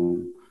drive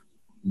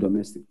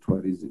domestic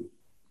tourism,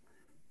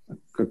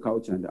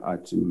 culture and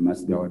art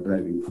must be our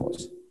driving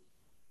force,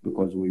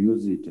 because we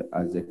use it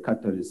as a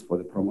catalyst for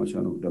the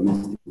promotion of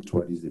domestic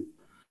tourism.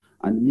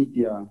 And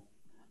media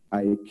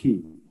are a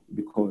key,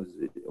 because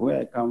where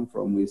I come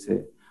from, we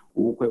say,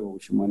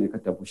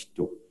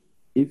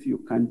 if you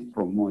can't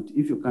promote,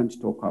 if you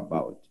can't talk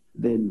about,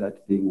 then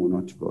that thing will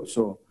not go.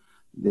 So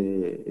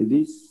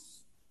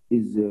this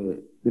is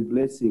the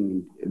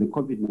blessing, the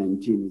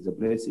COVID-19 is a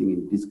blessing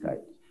in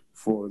disguise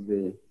for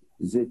the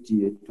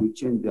ZTA to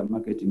change their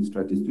marketing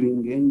strategy, to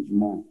engage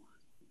more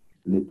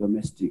the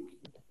domestic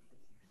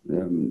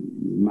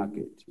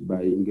market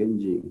by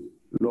engaging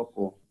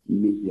local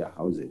media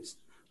houses.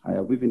 I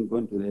have even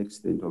gone to the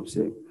extent of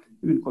saying,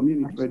 even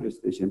community radio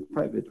station,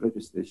 private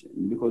radio station,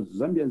 because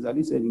Zambians are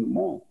listening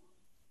more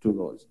to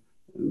those.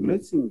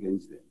 Let's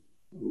engage them.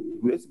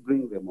 Let's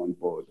bring them on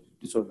board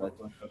so that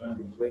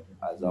they work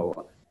as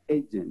our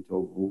agent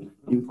of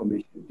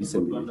information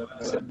dissemination.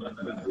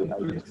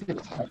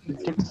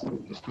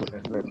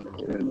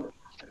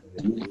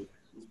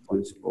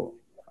 Responsible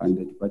and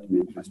the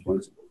department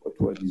responsible for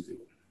tourism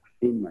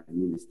in my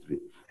ministry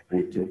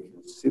will take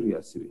it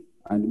seriously.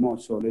 And more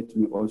so, let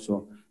me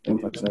also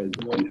emphasize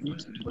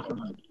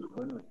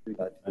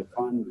that the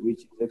fund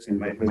which is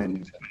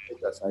excellent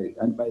set aside,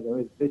 and by the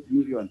way, 30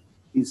 million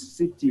is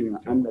sitting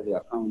under the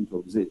account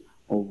of the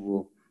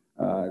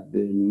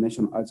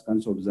National Arts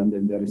Council of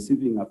Zambia. They are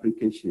receiving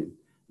application.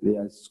 They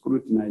are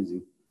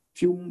scrutinizing.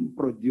 Film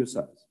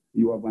producers,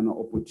 you have an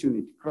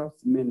opportunity,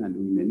 craftsmen and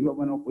women, you have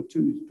an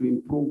opportunity to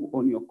improve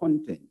on your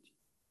content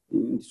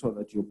so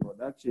that your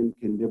production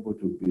can be able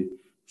to be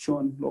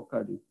shown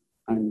locally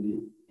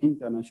and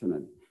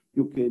internationally.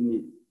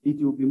 It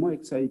will be more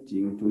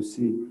exciting to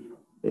see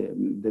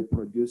the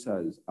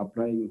producers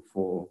applying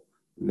for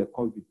the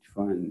COVID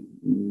fund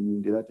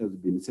that has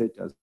been set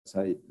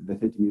aside, the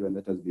 30 million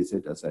that has been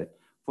set aside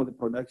for the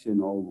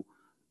production of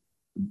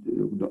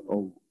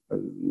the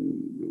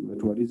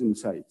tourism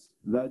sites.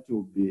 That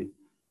will be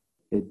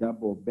a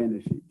double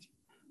benefit.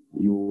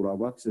 You will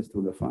have access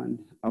to the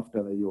fund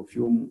after your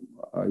film,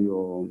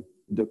 your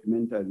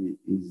documentary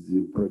is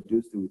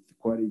produced with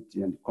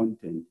quality and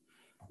content.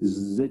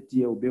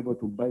 ZTA will be able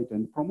to buy it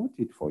and promote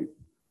it for you.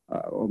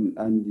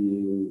 And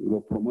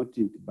will promote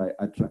it by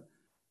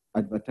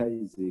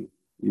advertising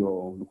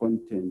your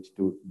content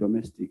to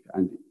domestic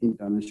and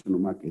international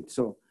markets.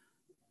 So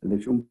the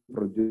film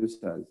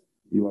producers,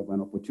 you have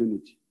an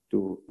opportunity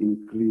to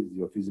increase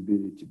your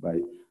feasibility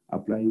by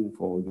applying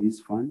for this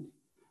fund,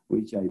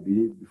 which I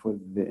believe before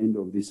the end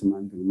of this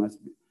month, we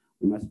must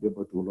be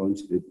able to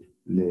launch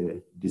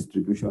the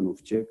distribution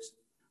of checks.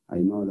 I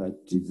know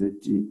that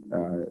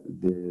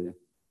the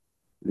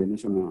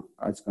National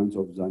Arts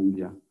Council of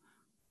Zambia,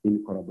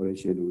 in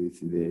collaboration with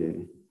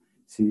the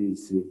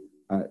CEC,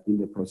 are in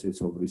the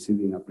process of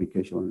receiving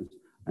applications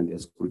and they're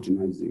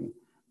scrutinizing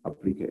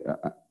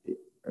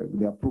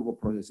the approval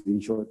process. In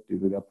short,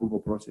 the approval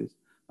process,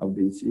 I've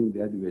been seeing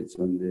the adverts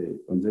on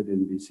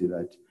ZNBC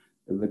that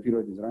the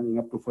period is running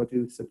up to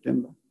 14th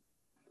September.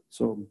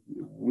 So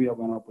we have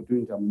an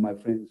opportunity, my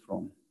friends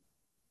from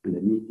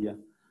the media,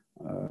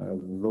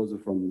 those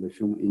from the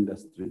film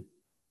industry,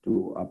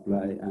 to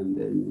apply, and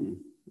then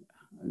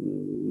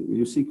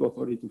you seek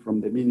authority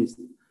from the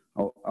ministry.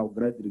 I'll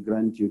gladly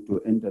grant you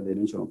to enter the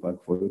national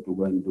park for you to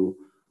go and do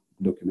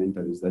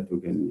documentaries that you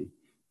can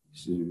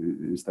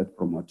start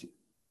promoting.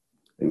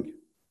 Thank you.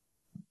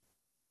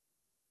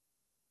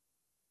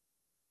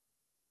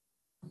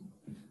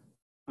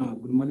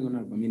 Good morning,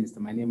 Honorable Minister.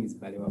 My name is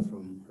Balewa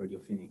from Radio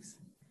Phoenix.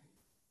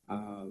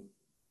 I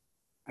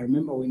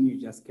remember when you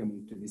just came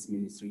into this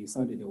ministry, you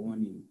sounded a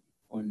warning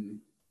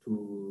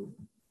to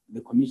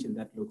the commission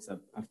that looks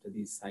up after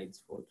these sites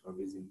for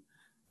tourism.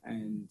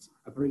 And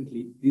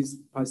apparently these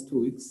past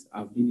 2 weeks,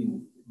 I've been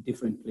in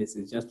different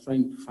places just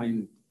trying to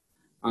find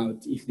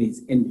out if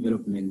there's any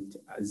development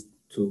as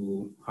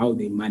to how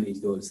they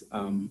manage those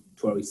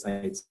tourist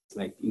sites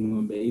like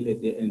Ingombe,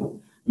 Ilede,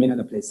 and many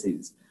other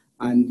places.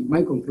 And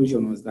my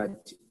conclusion was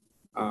that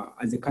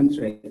as a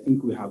country, I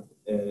think we have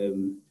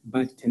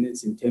bad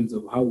tendency in terms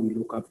of how we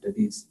look after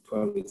these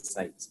tourist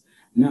sites.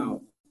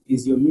 Now,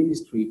 is your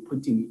ministry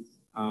putting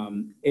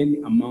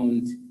any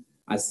amount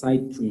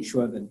aside to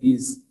ensure that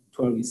these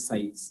tourist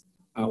sites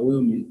are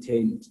well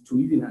maintained, to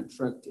even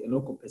attract a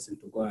local person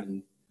to go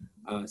and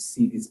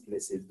see these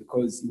places?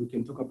 Because we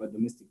can talk about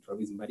domestic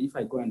tourism, but if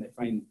I go and I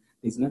find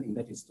there's nothing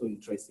that is so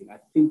interesting, I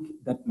think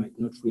that might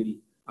not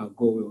really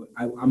go well.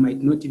 I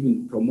might not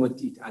even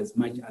promote it as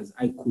much as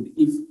I could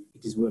if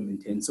it is well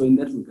maintained. So in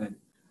that regard,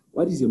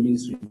 what is your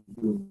ministry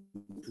doing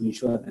to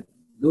ensure that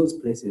those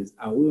places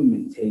are well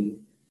maintained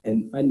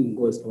and funding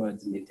goes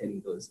towards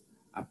maintaining those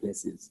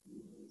places?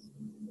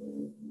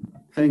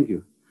 Thank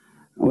you.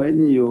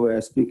 When you were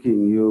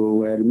speaking, you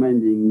were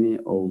reminding me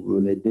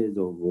of the days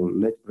of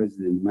late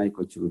President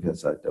Michael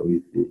Chirufyasata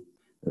with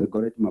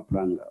Corette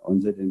Mapranga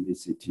on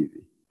ZNBC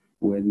TV,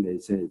 when they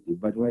said,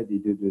 but why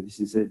did you do this?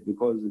 He said,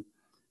 because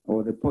the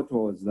report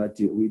was that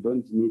we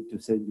don't need to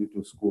send you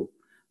to school,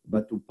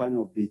 but to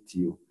panel beat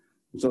you.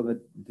 So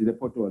that the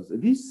report was,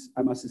 this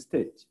I must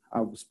state,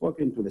 I've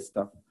spoken to the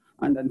staff,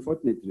 and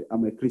unfortunately,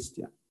 I'm a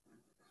Christian.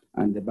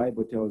 And the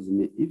Bible tells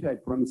me, if I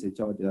promise a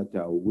child that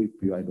I'll whip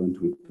you, I don't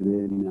whip,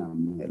 then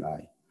I'm a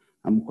lie.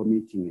 I'm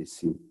committing a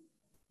sin.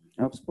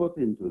 I've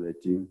spoken to the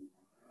team,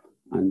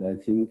 and I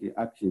think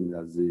action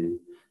has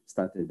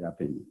started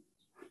happening.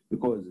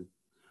 Because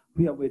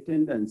we have a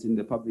tendency in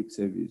the public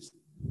service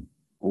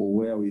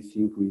where we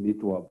think we need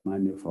to have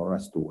money for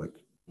us to work.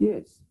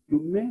 Yes,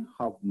 you may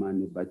have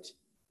money, but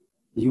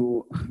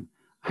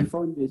I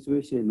found a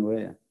situation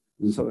where,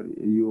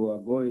 you are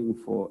going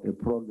for a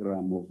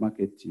program of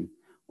marketing,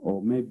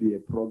 or maybe a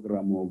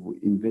program of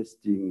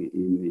investing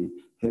in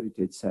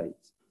heritage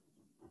sites.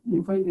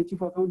 You find the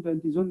chief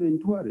accountant is only in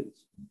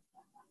tourists.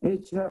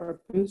 HR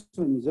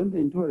person is only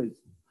in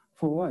tourists.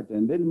 For what?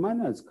 And then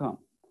money has come.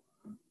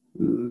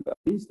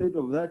 Instead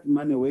of that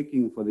money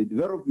working for the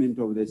development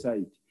of the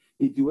site,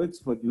 it works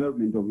for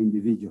development of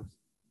individuals.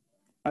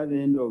 At the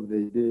end of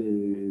the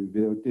day,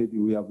 they'll tell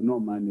you, we have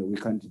no money, we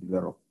can't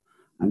develop.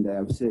 And I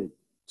have said,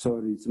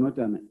 sorry, it's not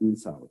an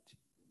insult.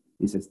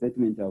 It's a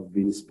statement. I've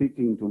been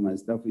speaking to my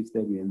staff each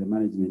time in the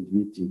management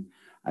meeting.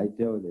 I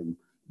tell them,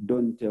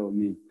 don't tell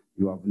me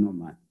you have no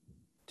money.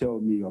 Tell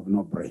me you have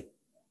no brain.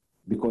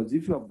 Because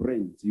if you have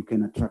brains, you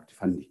can attract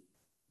funding.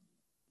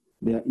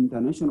 There are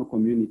international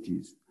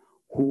communities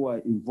who are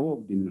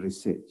involved in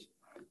research.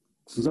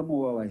 Some of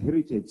our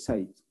heritage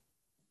sites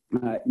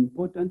are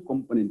important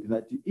component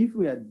that if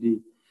we had the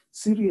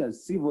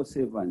serious civil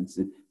servants,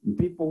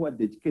 people who are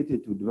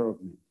dedicated to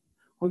development,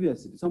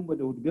 obviously,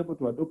 somebody would be able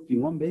to adopt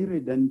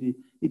Ingombe and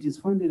it is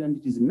funded and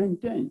it is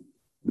maintained.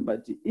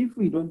 But if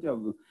we don't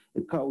have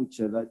a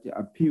culture that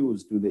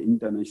appeals to the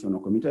international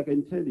community, I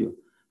can tell you,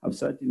 I've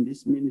sat in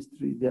this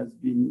ministry, there's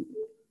been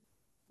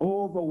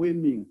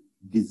overwhelming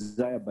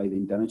desire by the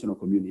international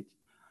community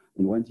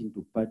in wanting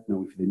to partner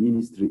with the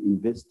ministry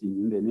investing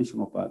in the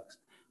national parks.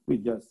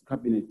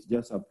 Cabinet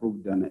just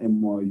approved an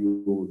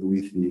MOU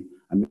with the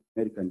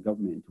American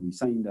government. We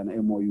signed an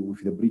MOU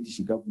with the British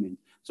government.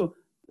 So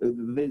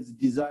there's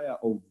desire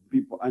of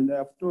people. And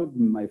I've told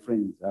my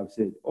friends, I've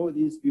said, all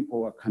these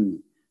people are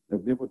coming. They'll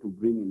be able to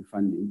bring in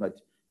funding.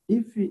 But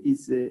if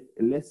it's a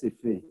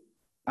laissez-faire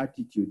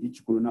attitude,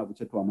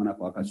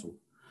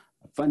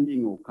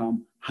 funding will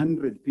come,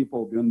 100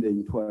 people beyond the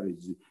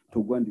entourage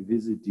to go and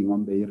visit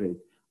Ngombe Red.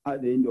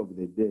 At the end of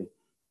the day,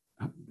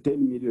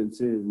 10 million,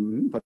 say,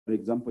 for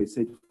example, is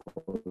set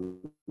for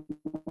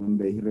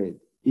Ngombe Red.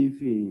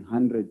 If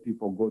 100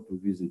 people go to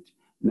visit,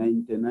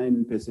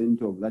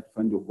 99% of that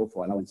fund will go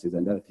for allowances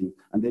and other things.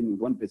 And then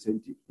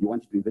 1% you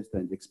want to invest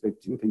and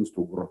expecting things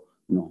to grow.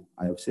 No,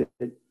 I have said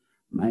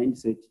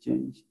mindset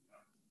change.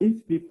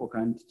 If people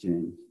can't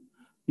change,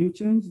 you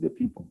change the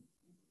people.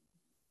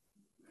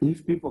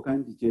 If people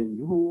can't change,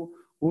 who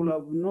will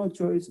have no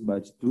choice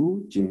but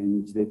to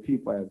change the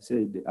people. I have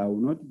said I will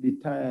not be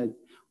tired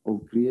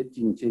of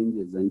creating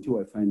changes until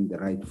I find the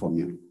right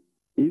formula.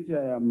 If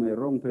I am a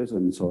wrong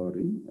person,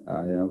 sorry,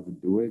 I have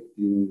worked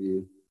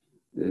in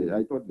the,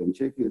 I told them,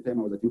 check the time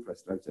I was at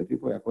infrastructure,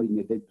 people are calling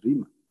me a dead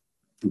dreamer.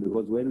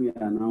 Because when we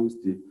announced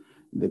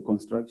the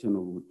construction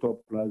of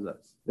top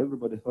plazas,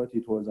 everybody thought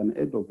it was an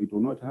end of it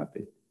will not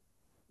happen.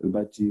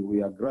 But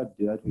we are glad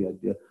that we had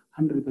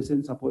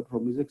 100% support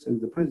from His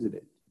Excellency the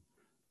President.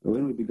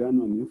 When we began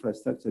on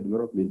infrastructure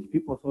development,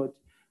 people thought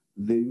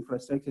the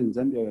infrastructure in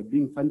Zambia were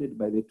being funded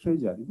by the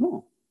Treasury.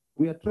 No,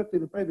 we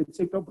attracted the private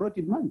sector, brought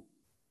in money.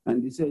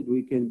 And he said,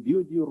 we can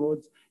build you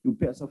roads, you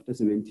pay us after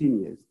 17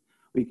 years.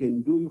 We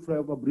can do you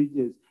flyover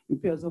bridges, you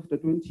pay us after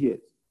 20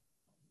 years.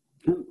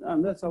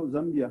 And that's how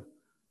Zambia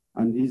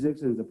and His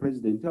Excellency the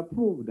President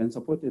approved and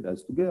supported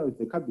us together with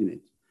the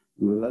cabinet.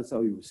 Well, that's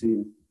how you've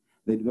seen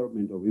the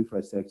development of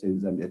infrastructure in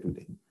Zambia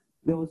today.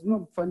 There was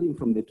no funding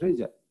from the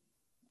Treasury.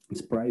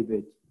 It's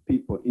private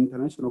people,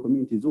 international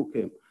communities who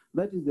came.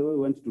 That is the way we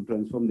want to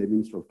transform the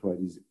Ministry of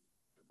Tourism.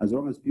 As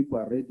long as people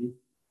are ready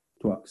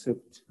to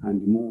accept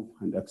and move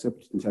and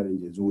accept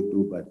challenges, we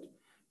do. But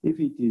if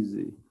it is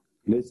a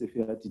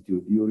laissez-faire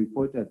attitude, you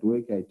report at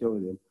work, I tell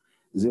them,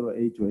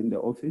 08 you're in the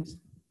office,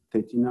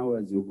 13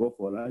 hours you go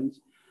for lunch,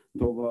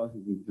 over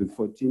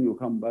 14 you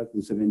come back,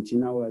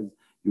 17 hours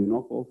you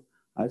knock off,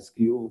 ask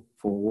you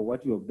for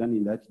what you have done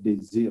in that day,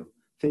 0.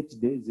 30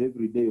 days,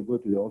 every day you go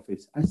to the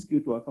office, ask you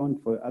to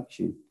account for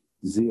action,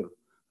 0.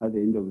 At the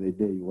end of the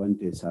day, you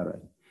want a salary.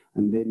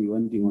 And then you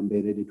want to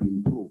be ready to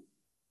improve.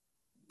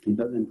 It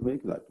doesn't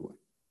work that way.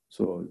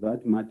 So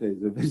that matter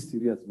is a very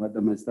serious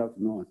matter. My staff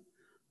knows.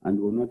 And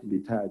will not be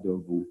tired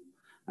of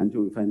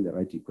until we find the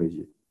right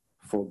equation.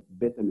 For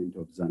betterment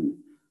of Zambia,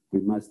 we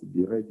must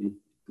be ready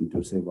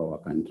to save our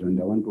country. And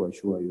I want to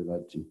assure you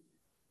that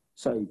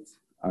sites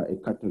are a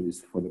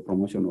catalyst for the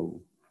promotion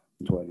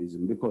of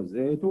tourism, because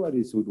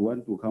tourists would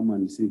want to come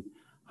and see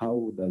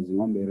how does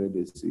Ngombe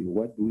Red see,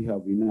 what do we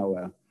have in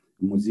our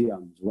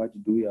museums, what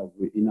do we have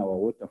in our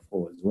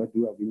waterfalls, what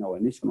do we have in our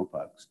national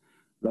parks.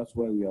 That's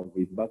why we have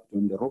embarked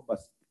on the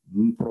robust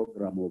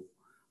program of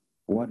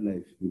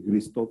wildlife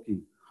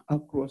restocking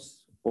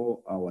across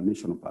all our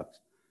national parks.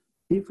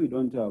 If we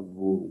don't have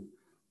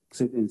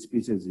certain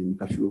species in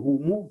Kashu, we'll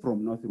move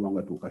from North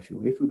Luangwa to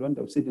Kashu. If we don't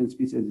have certain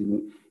species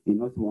in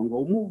North Luangwa,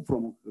 we'll move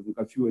from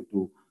Kashu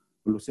to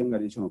Lusenga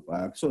National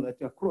Park, so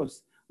that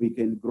across we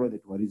can grow the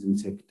tourism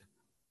sector.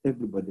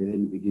 Everybody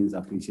then begins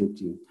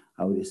appreciating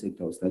how the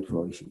sector will start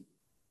flourishing.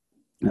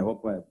 I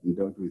hope I have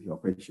dealt with your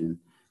question.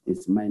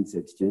 It's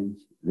mindset change,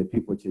 the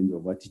people change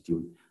of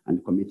attitude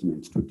and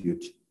commitment to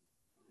duty.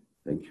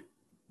 Thank you.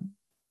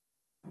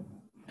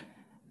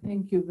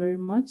 Thank you very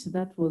much.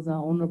 That was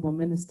our Honorable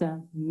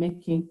Minister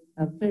making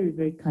a very,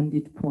 very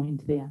candid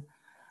point there.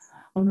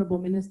 Honorable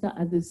Minister,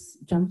 at this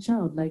juncture,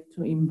 I would like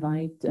to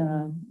invite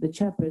the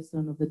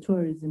chairperson of the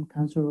Tourism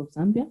Council of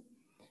Zambia,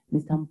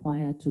 Mr.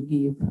 Mpwaya, to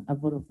give a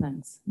vote of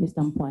thanks.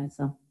 Mr. Mpwaya,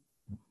 sir.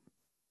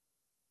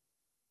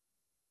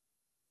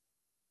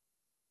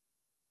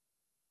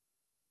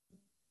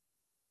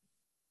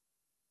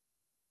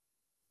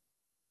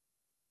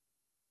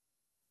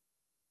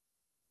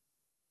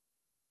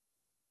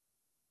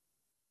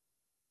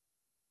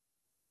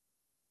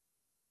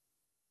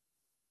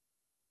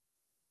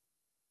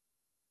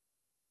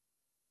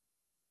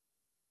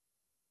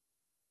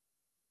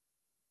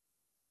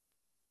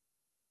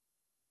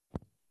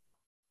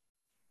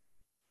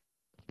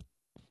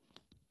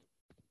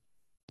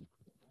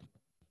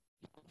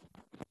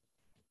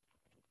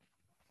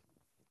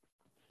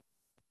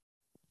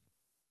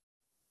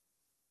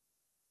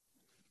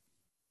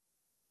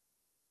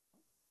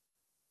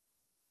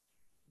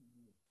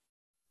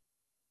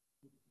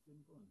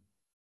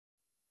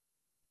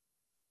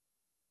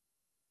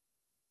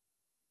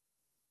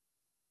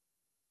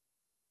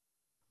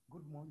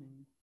 Good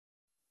morning.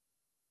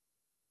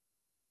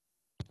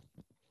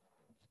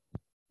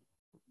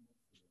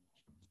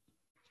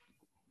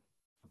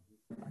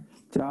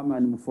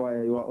 Chairman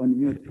Mufwaya, you are on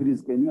mute.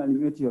 Please, can you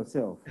unmute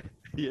yourself?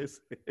 Yes.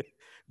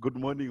 Good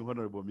morning,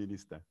 Honorable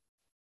Minister.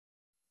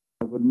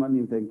 Good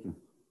morning, thank you.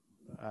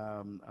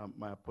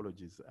 My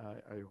apologies.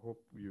 I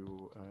hope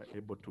you are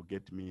able to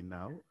get me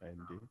now, and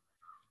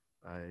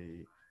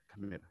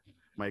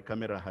my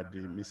camera had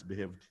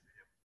misbehaved.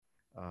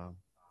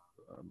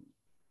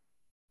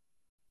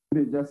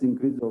 Just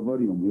increase the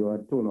volume. You are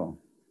too low.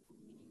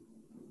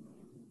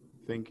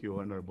 Thank you,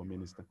 Honorable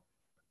Minister.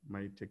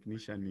 My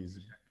technician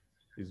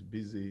is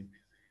busy,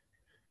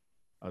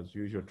 as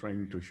usual,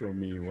 trying to show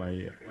me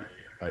why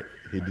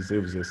he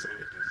deserves a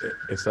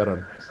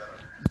SRR.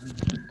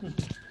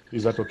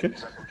 Is that okay?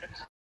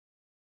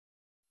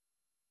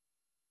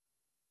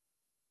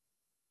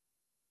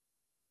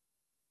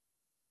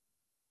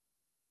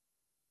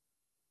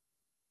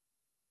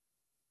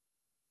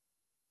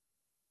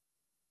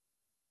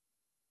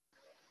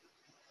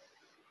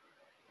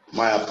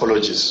 My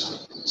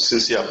apologies,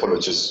 sincere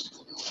apologies.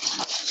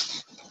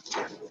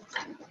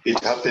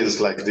 It happens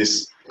like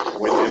this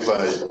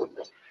whenever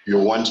you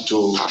want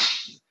to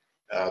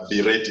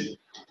be ready,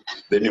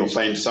 then you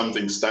find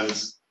something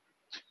stands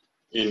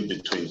in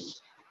between.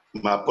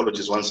 My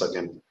apologies once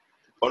again.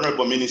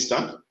 Honorable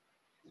Minister,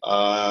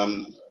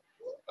 the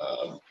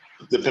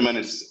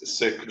Permanent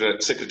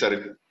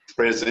Secretary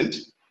President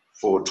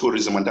for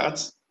Tourism and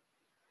Arts,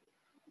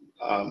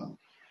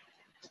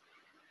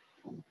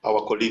 our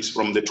colleagues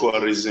from the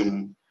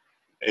Tourism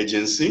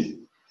Agency,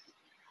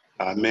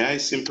 may I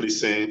simply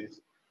say,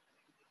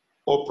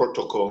 all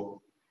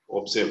protocol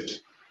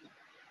observed.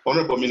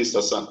 Honorable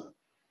Minister, sir,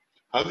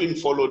 having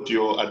followed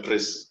your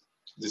address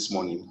this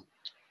morning,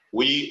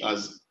 we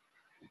as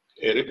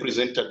a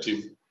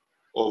representative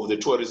of the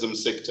tourism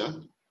sector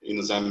in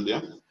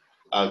Zambia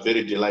are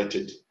very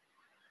delighted.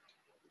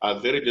 To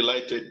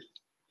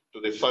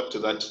the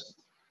fact that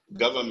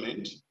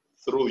government,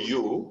 through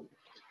you,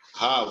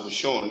 have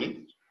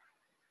shown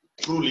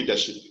true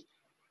leadership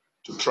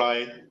to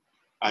try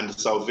and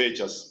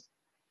salvage us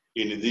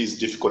in these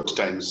difficult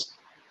times.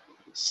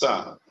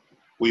 Sir,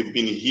 we've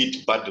been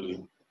hit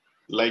badly.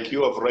 Like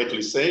you have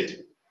rightly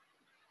said,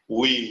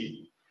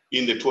 we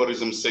in the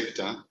tourism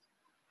sector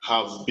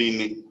have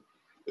been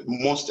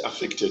most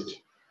affected.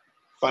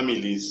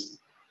 Families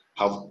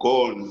have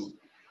gone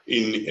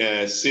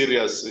in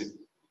serious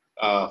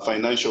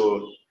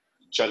financial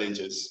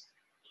challenges.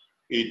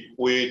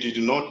 We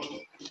did not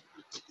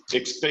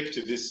expect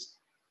this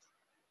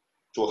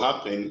to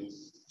happen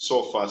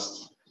so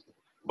fast,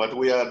 but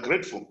we are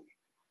grateful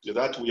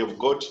that we have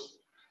got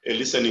a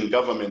listening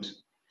government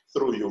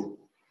through you.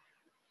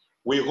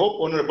 We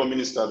hope, Honorable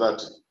Minister,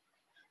 that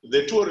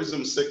the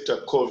tourism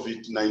sector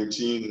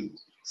COVID-19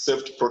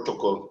 safety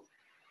protocol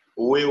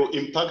will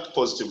impact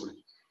positively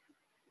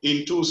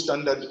into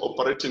standard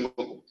operating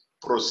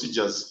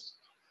procedures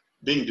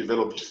being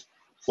developed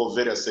for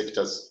various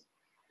sectors.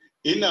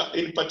 In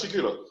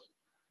particular,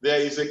 there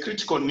is a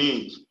critical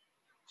need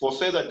for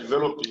further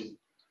developing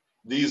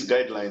these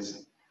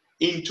guidelines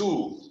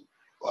into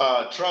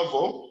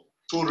travel,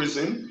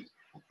 tourism,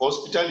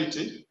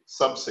 hospitality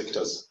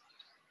subsectors.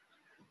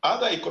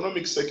 Other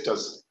economic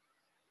sectors,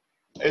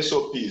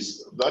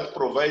 SOPs that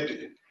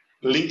provide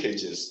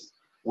linkages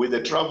with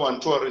the travel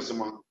and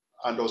tourism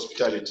and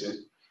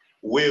hospitality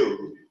will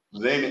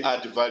then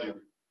add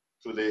value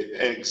to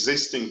the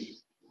existing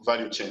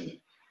value chain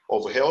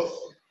of health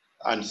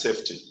and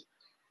safety.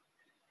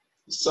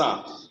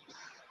 Sir,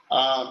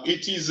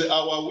 it is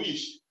our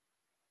wish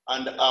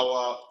and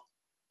our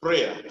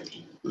prayer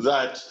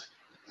that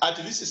at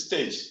this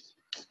stage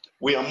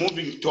we are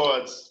moving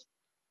towards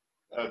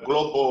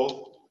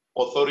global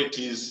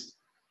authorities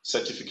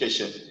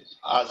certification,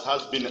 as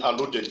has been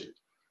alluded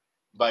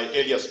by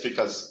earlier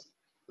speakers,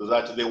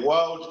 that the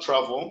World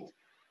Travel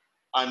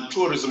and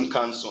Tourism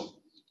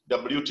Council,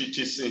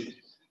 WTTC,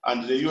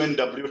 and the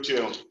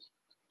UNWTO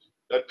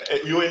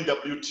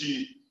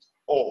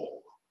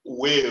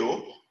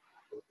will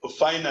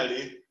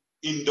finally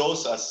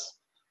endorse us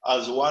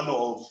as one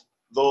of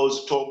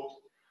those top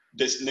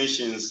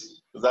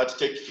destinations that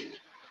take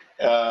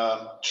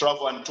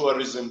travel and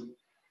tourism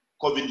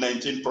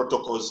COVID-19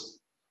 protocols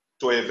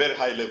to a very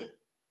high level.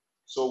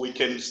 So we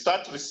can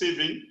start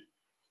receiving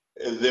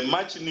the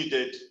much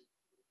needed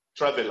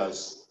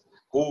travelers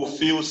who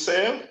feel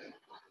safe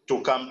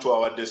to come to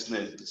our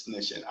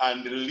destination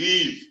and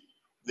leave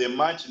the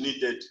much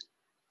needed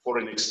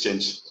foreign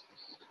exchange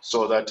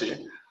so that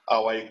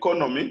our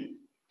economy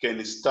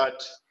can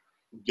start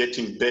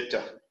getting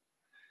better.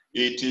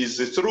 It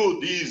is through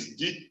these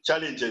deep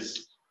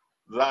challenges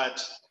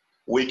that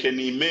we can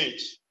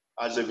emerge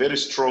as a very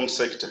strong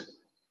sector.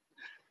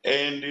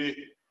 And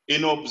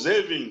in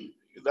observing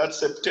that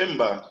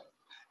September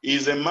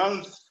is a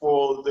month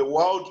for the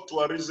World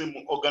Tourism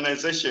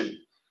Organization,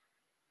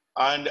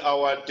 and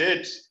our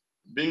date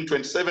being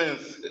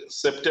 27th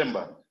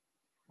September,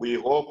 we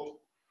hope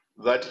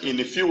that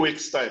in a few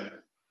weeks' time,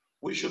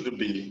 we should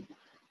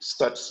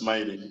start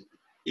smiling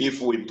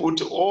if we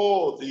put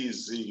all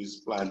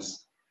these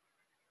plans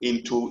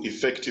into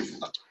effective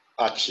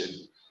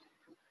action.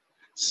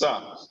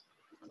 Sir,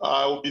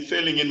 I will be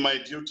failing in my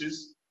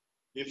duties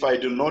if I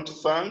do not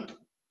thank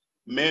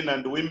men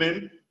and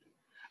women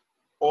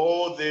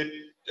all the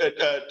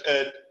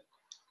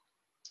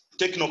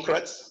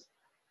technocrats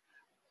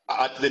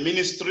at the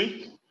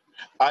ministry,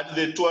 at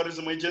the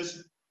tourism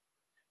agency,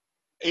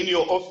 in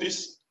your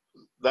office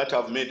that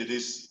have made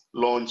this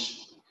launch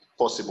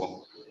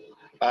possible.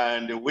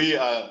 And we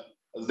are,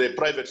 the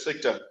private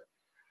sector,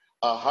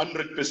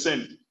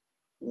 100%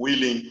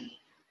 willing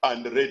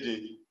and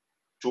ready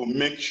to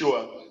make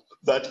sure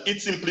that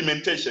its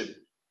implementation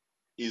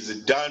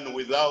is done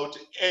without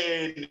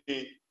any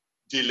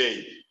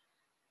delay.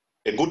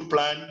 A good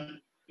plan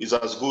is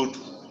as good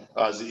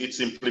as its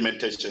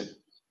implementation.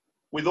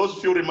 With those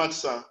few remarks,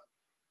 sir,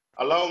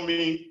 allow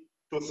me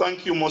to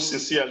thank you most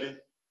sincerely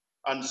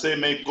and say,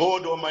 may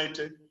God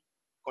Almighty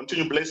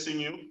continue blessing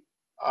you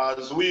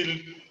as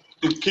we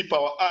keep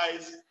our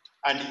eyes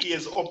and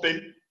ears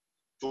open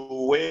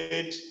to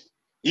wait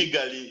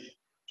eagerly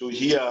to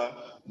hear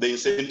the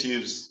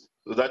incentives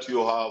that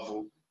you have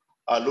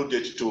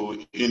alluded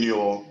to in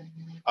your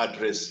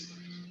address.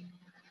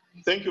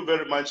 Thank you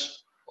very much,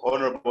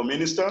 Honorable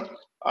Minister,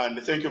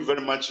 and thank you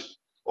very much,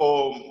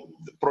 all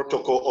the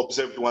protocol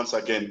observed once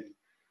again.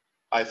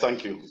 I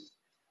thank you.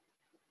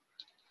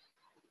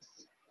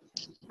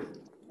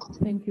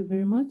 Thank you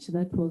very much.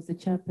 That was the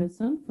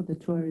chairperson for the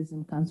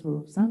Tourism Council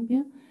of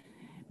Zambia.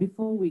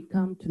 Before we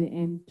come to the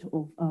end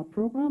of our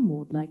program, we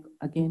would like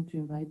again to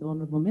invite the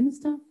Honorable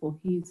Minister for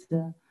his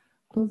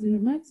closing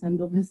remarks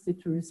and obviously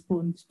to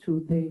respond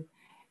to the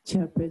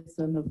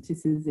chairperson of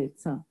TCZ,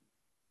 sir.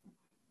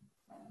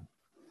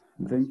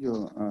 Thank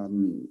you.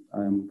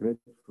 I am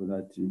grateful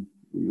that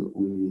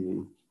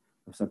we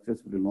have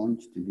successfully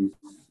launched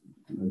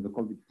the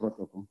COVID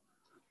protocol.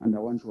 And I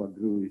want to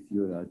agree with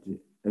you that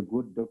a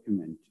good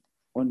document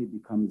only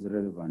becomes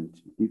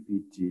relevant if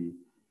it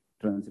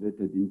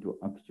translated into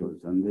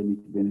actuals and then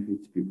it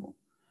benefits people.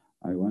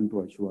 I want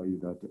to assure you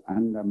that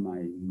under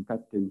my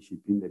captainship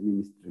in the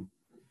ministry,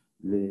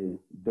 the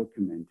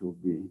document will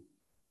be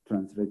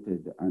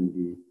translated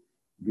and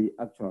be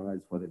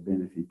actualized for the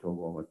benefit of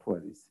our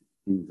tourists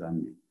in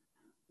Zambia.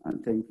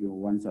 And thank you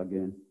once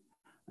again.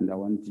 And I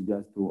want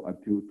just to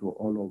appeal to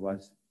all of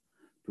us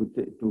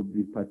to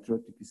be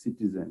patriotic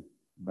citizens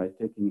by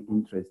taking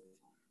interest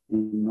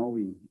in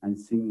knowing and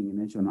singing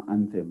national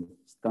anthem,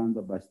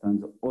 stanza by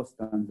stanza or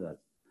stanzas.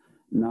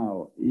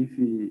 Now, if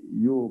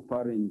you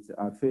parents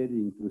are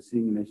failing to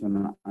sing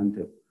national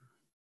anthem,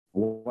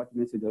 what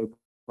message are you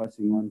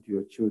passing on to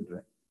your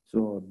children?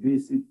 So be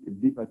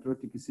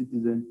patriotic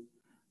citizen.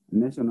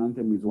 National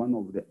anthem is one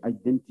of the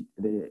identity,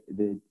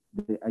 the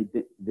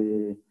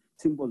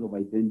symbols of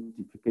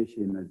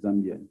identification as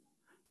Zambian.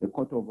 The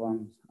coat of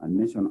arms and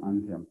national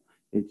anthem,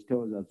 it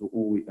tells us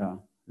who we are.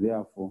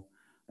 Therefore,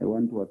 I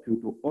want to appeal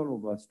to all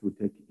of us to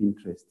take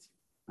interest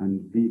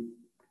and be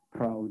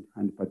proud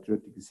and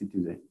patriotic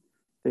citizens.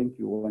 Thank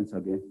you once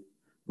again.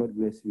 God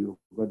bless you.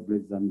 God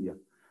bless Zambia.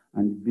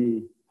 And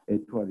be a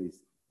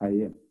tourist. I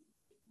am.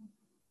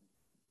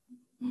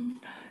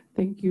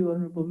 Thank you,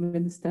 Honorable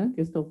Minister,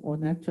 guest of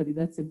honor. Actually,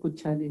 that's a good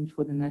challenge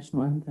for the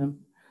national anthem.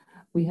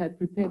 We had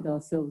prepared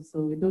ourselves,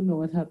 so we don't know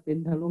what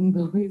happened along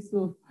the way.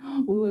 So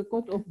we were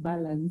caught off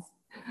balance.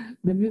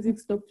 The music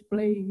stopped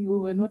playing. We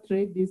were not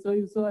ready. So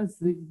you saw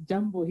us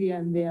jumble here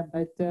and there.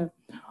 But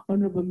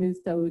Honorable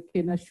Minister, we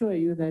can assure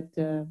you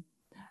that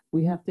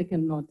we have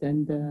taken note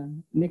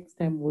and next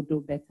time we'll do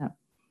better.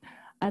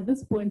 At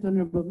this point,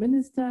 Honorable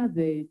Minister,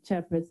 the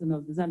chairperson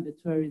of the Zambia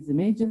Tourism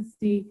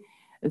Agency,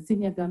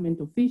 senior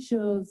government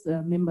officials,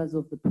 members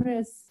of the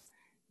press,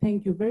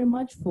 thank you very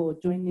much for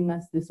joining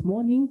us this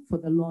morning for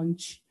the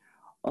launch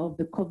of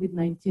the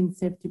COVID-19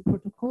 safety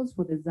protocols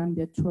for the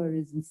Zambia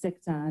tourism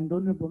sector. And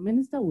Honorable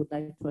Minister would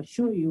like to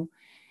assure you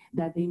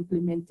that the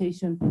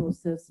implementation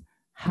process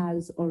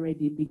has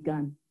already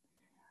begun.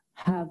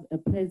 Have a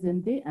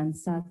pleasant day and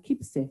sir,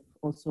 keep safe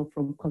also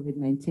from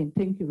COVID-19.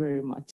 Thank you very much.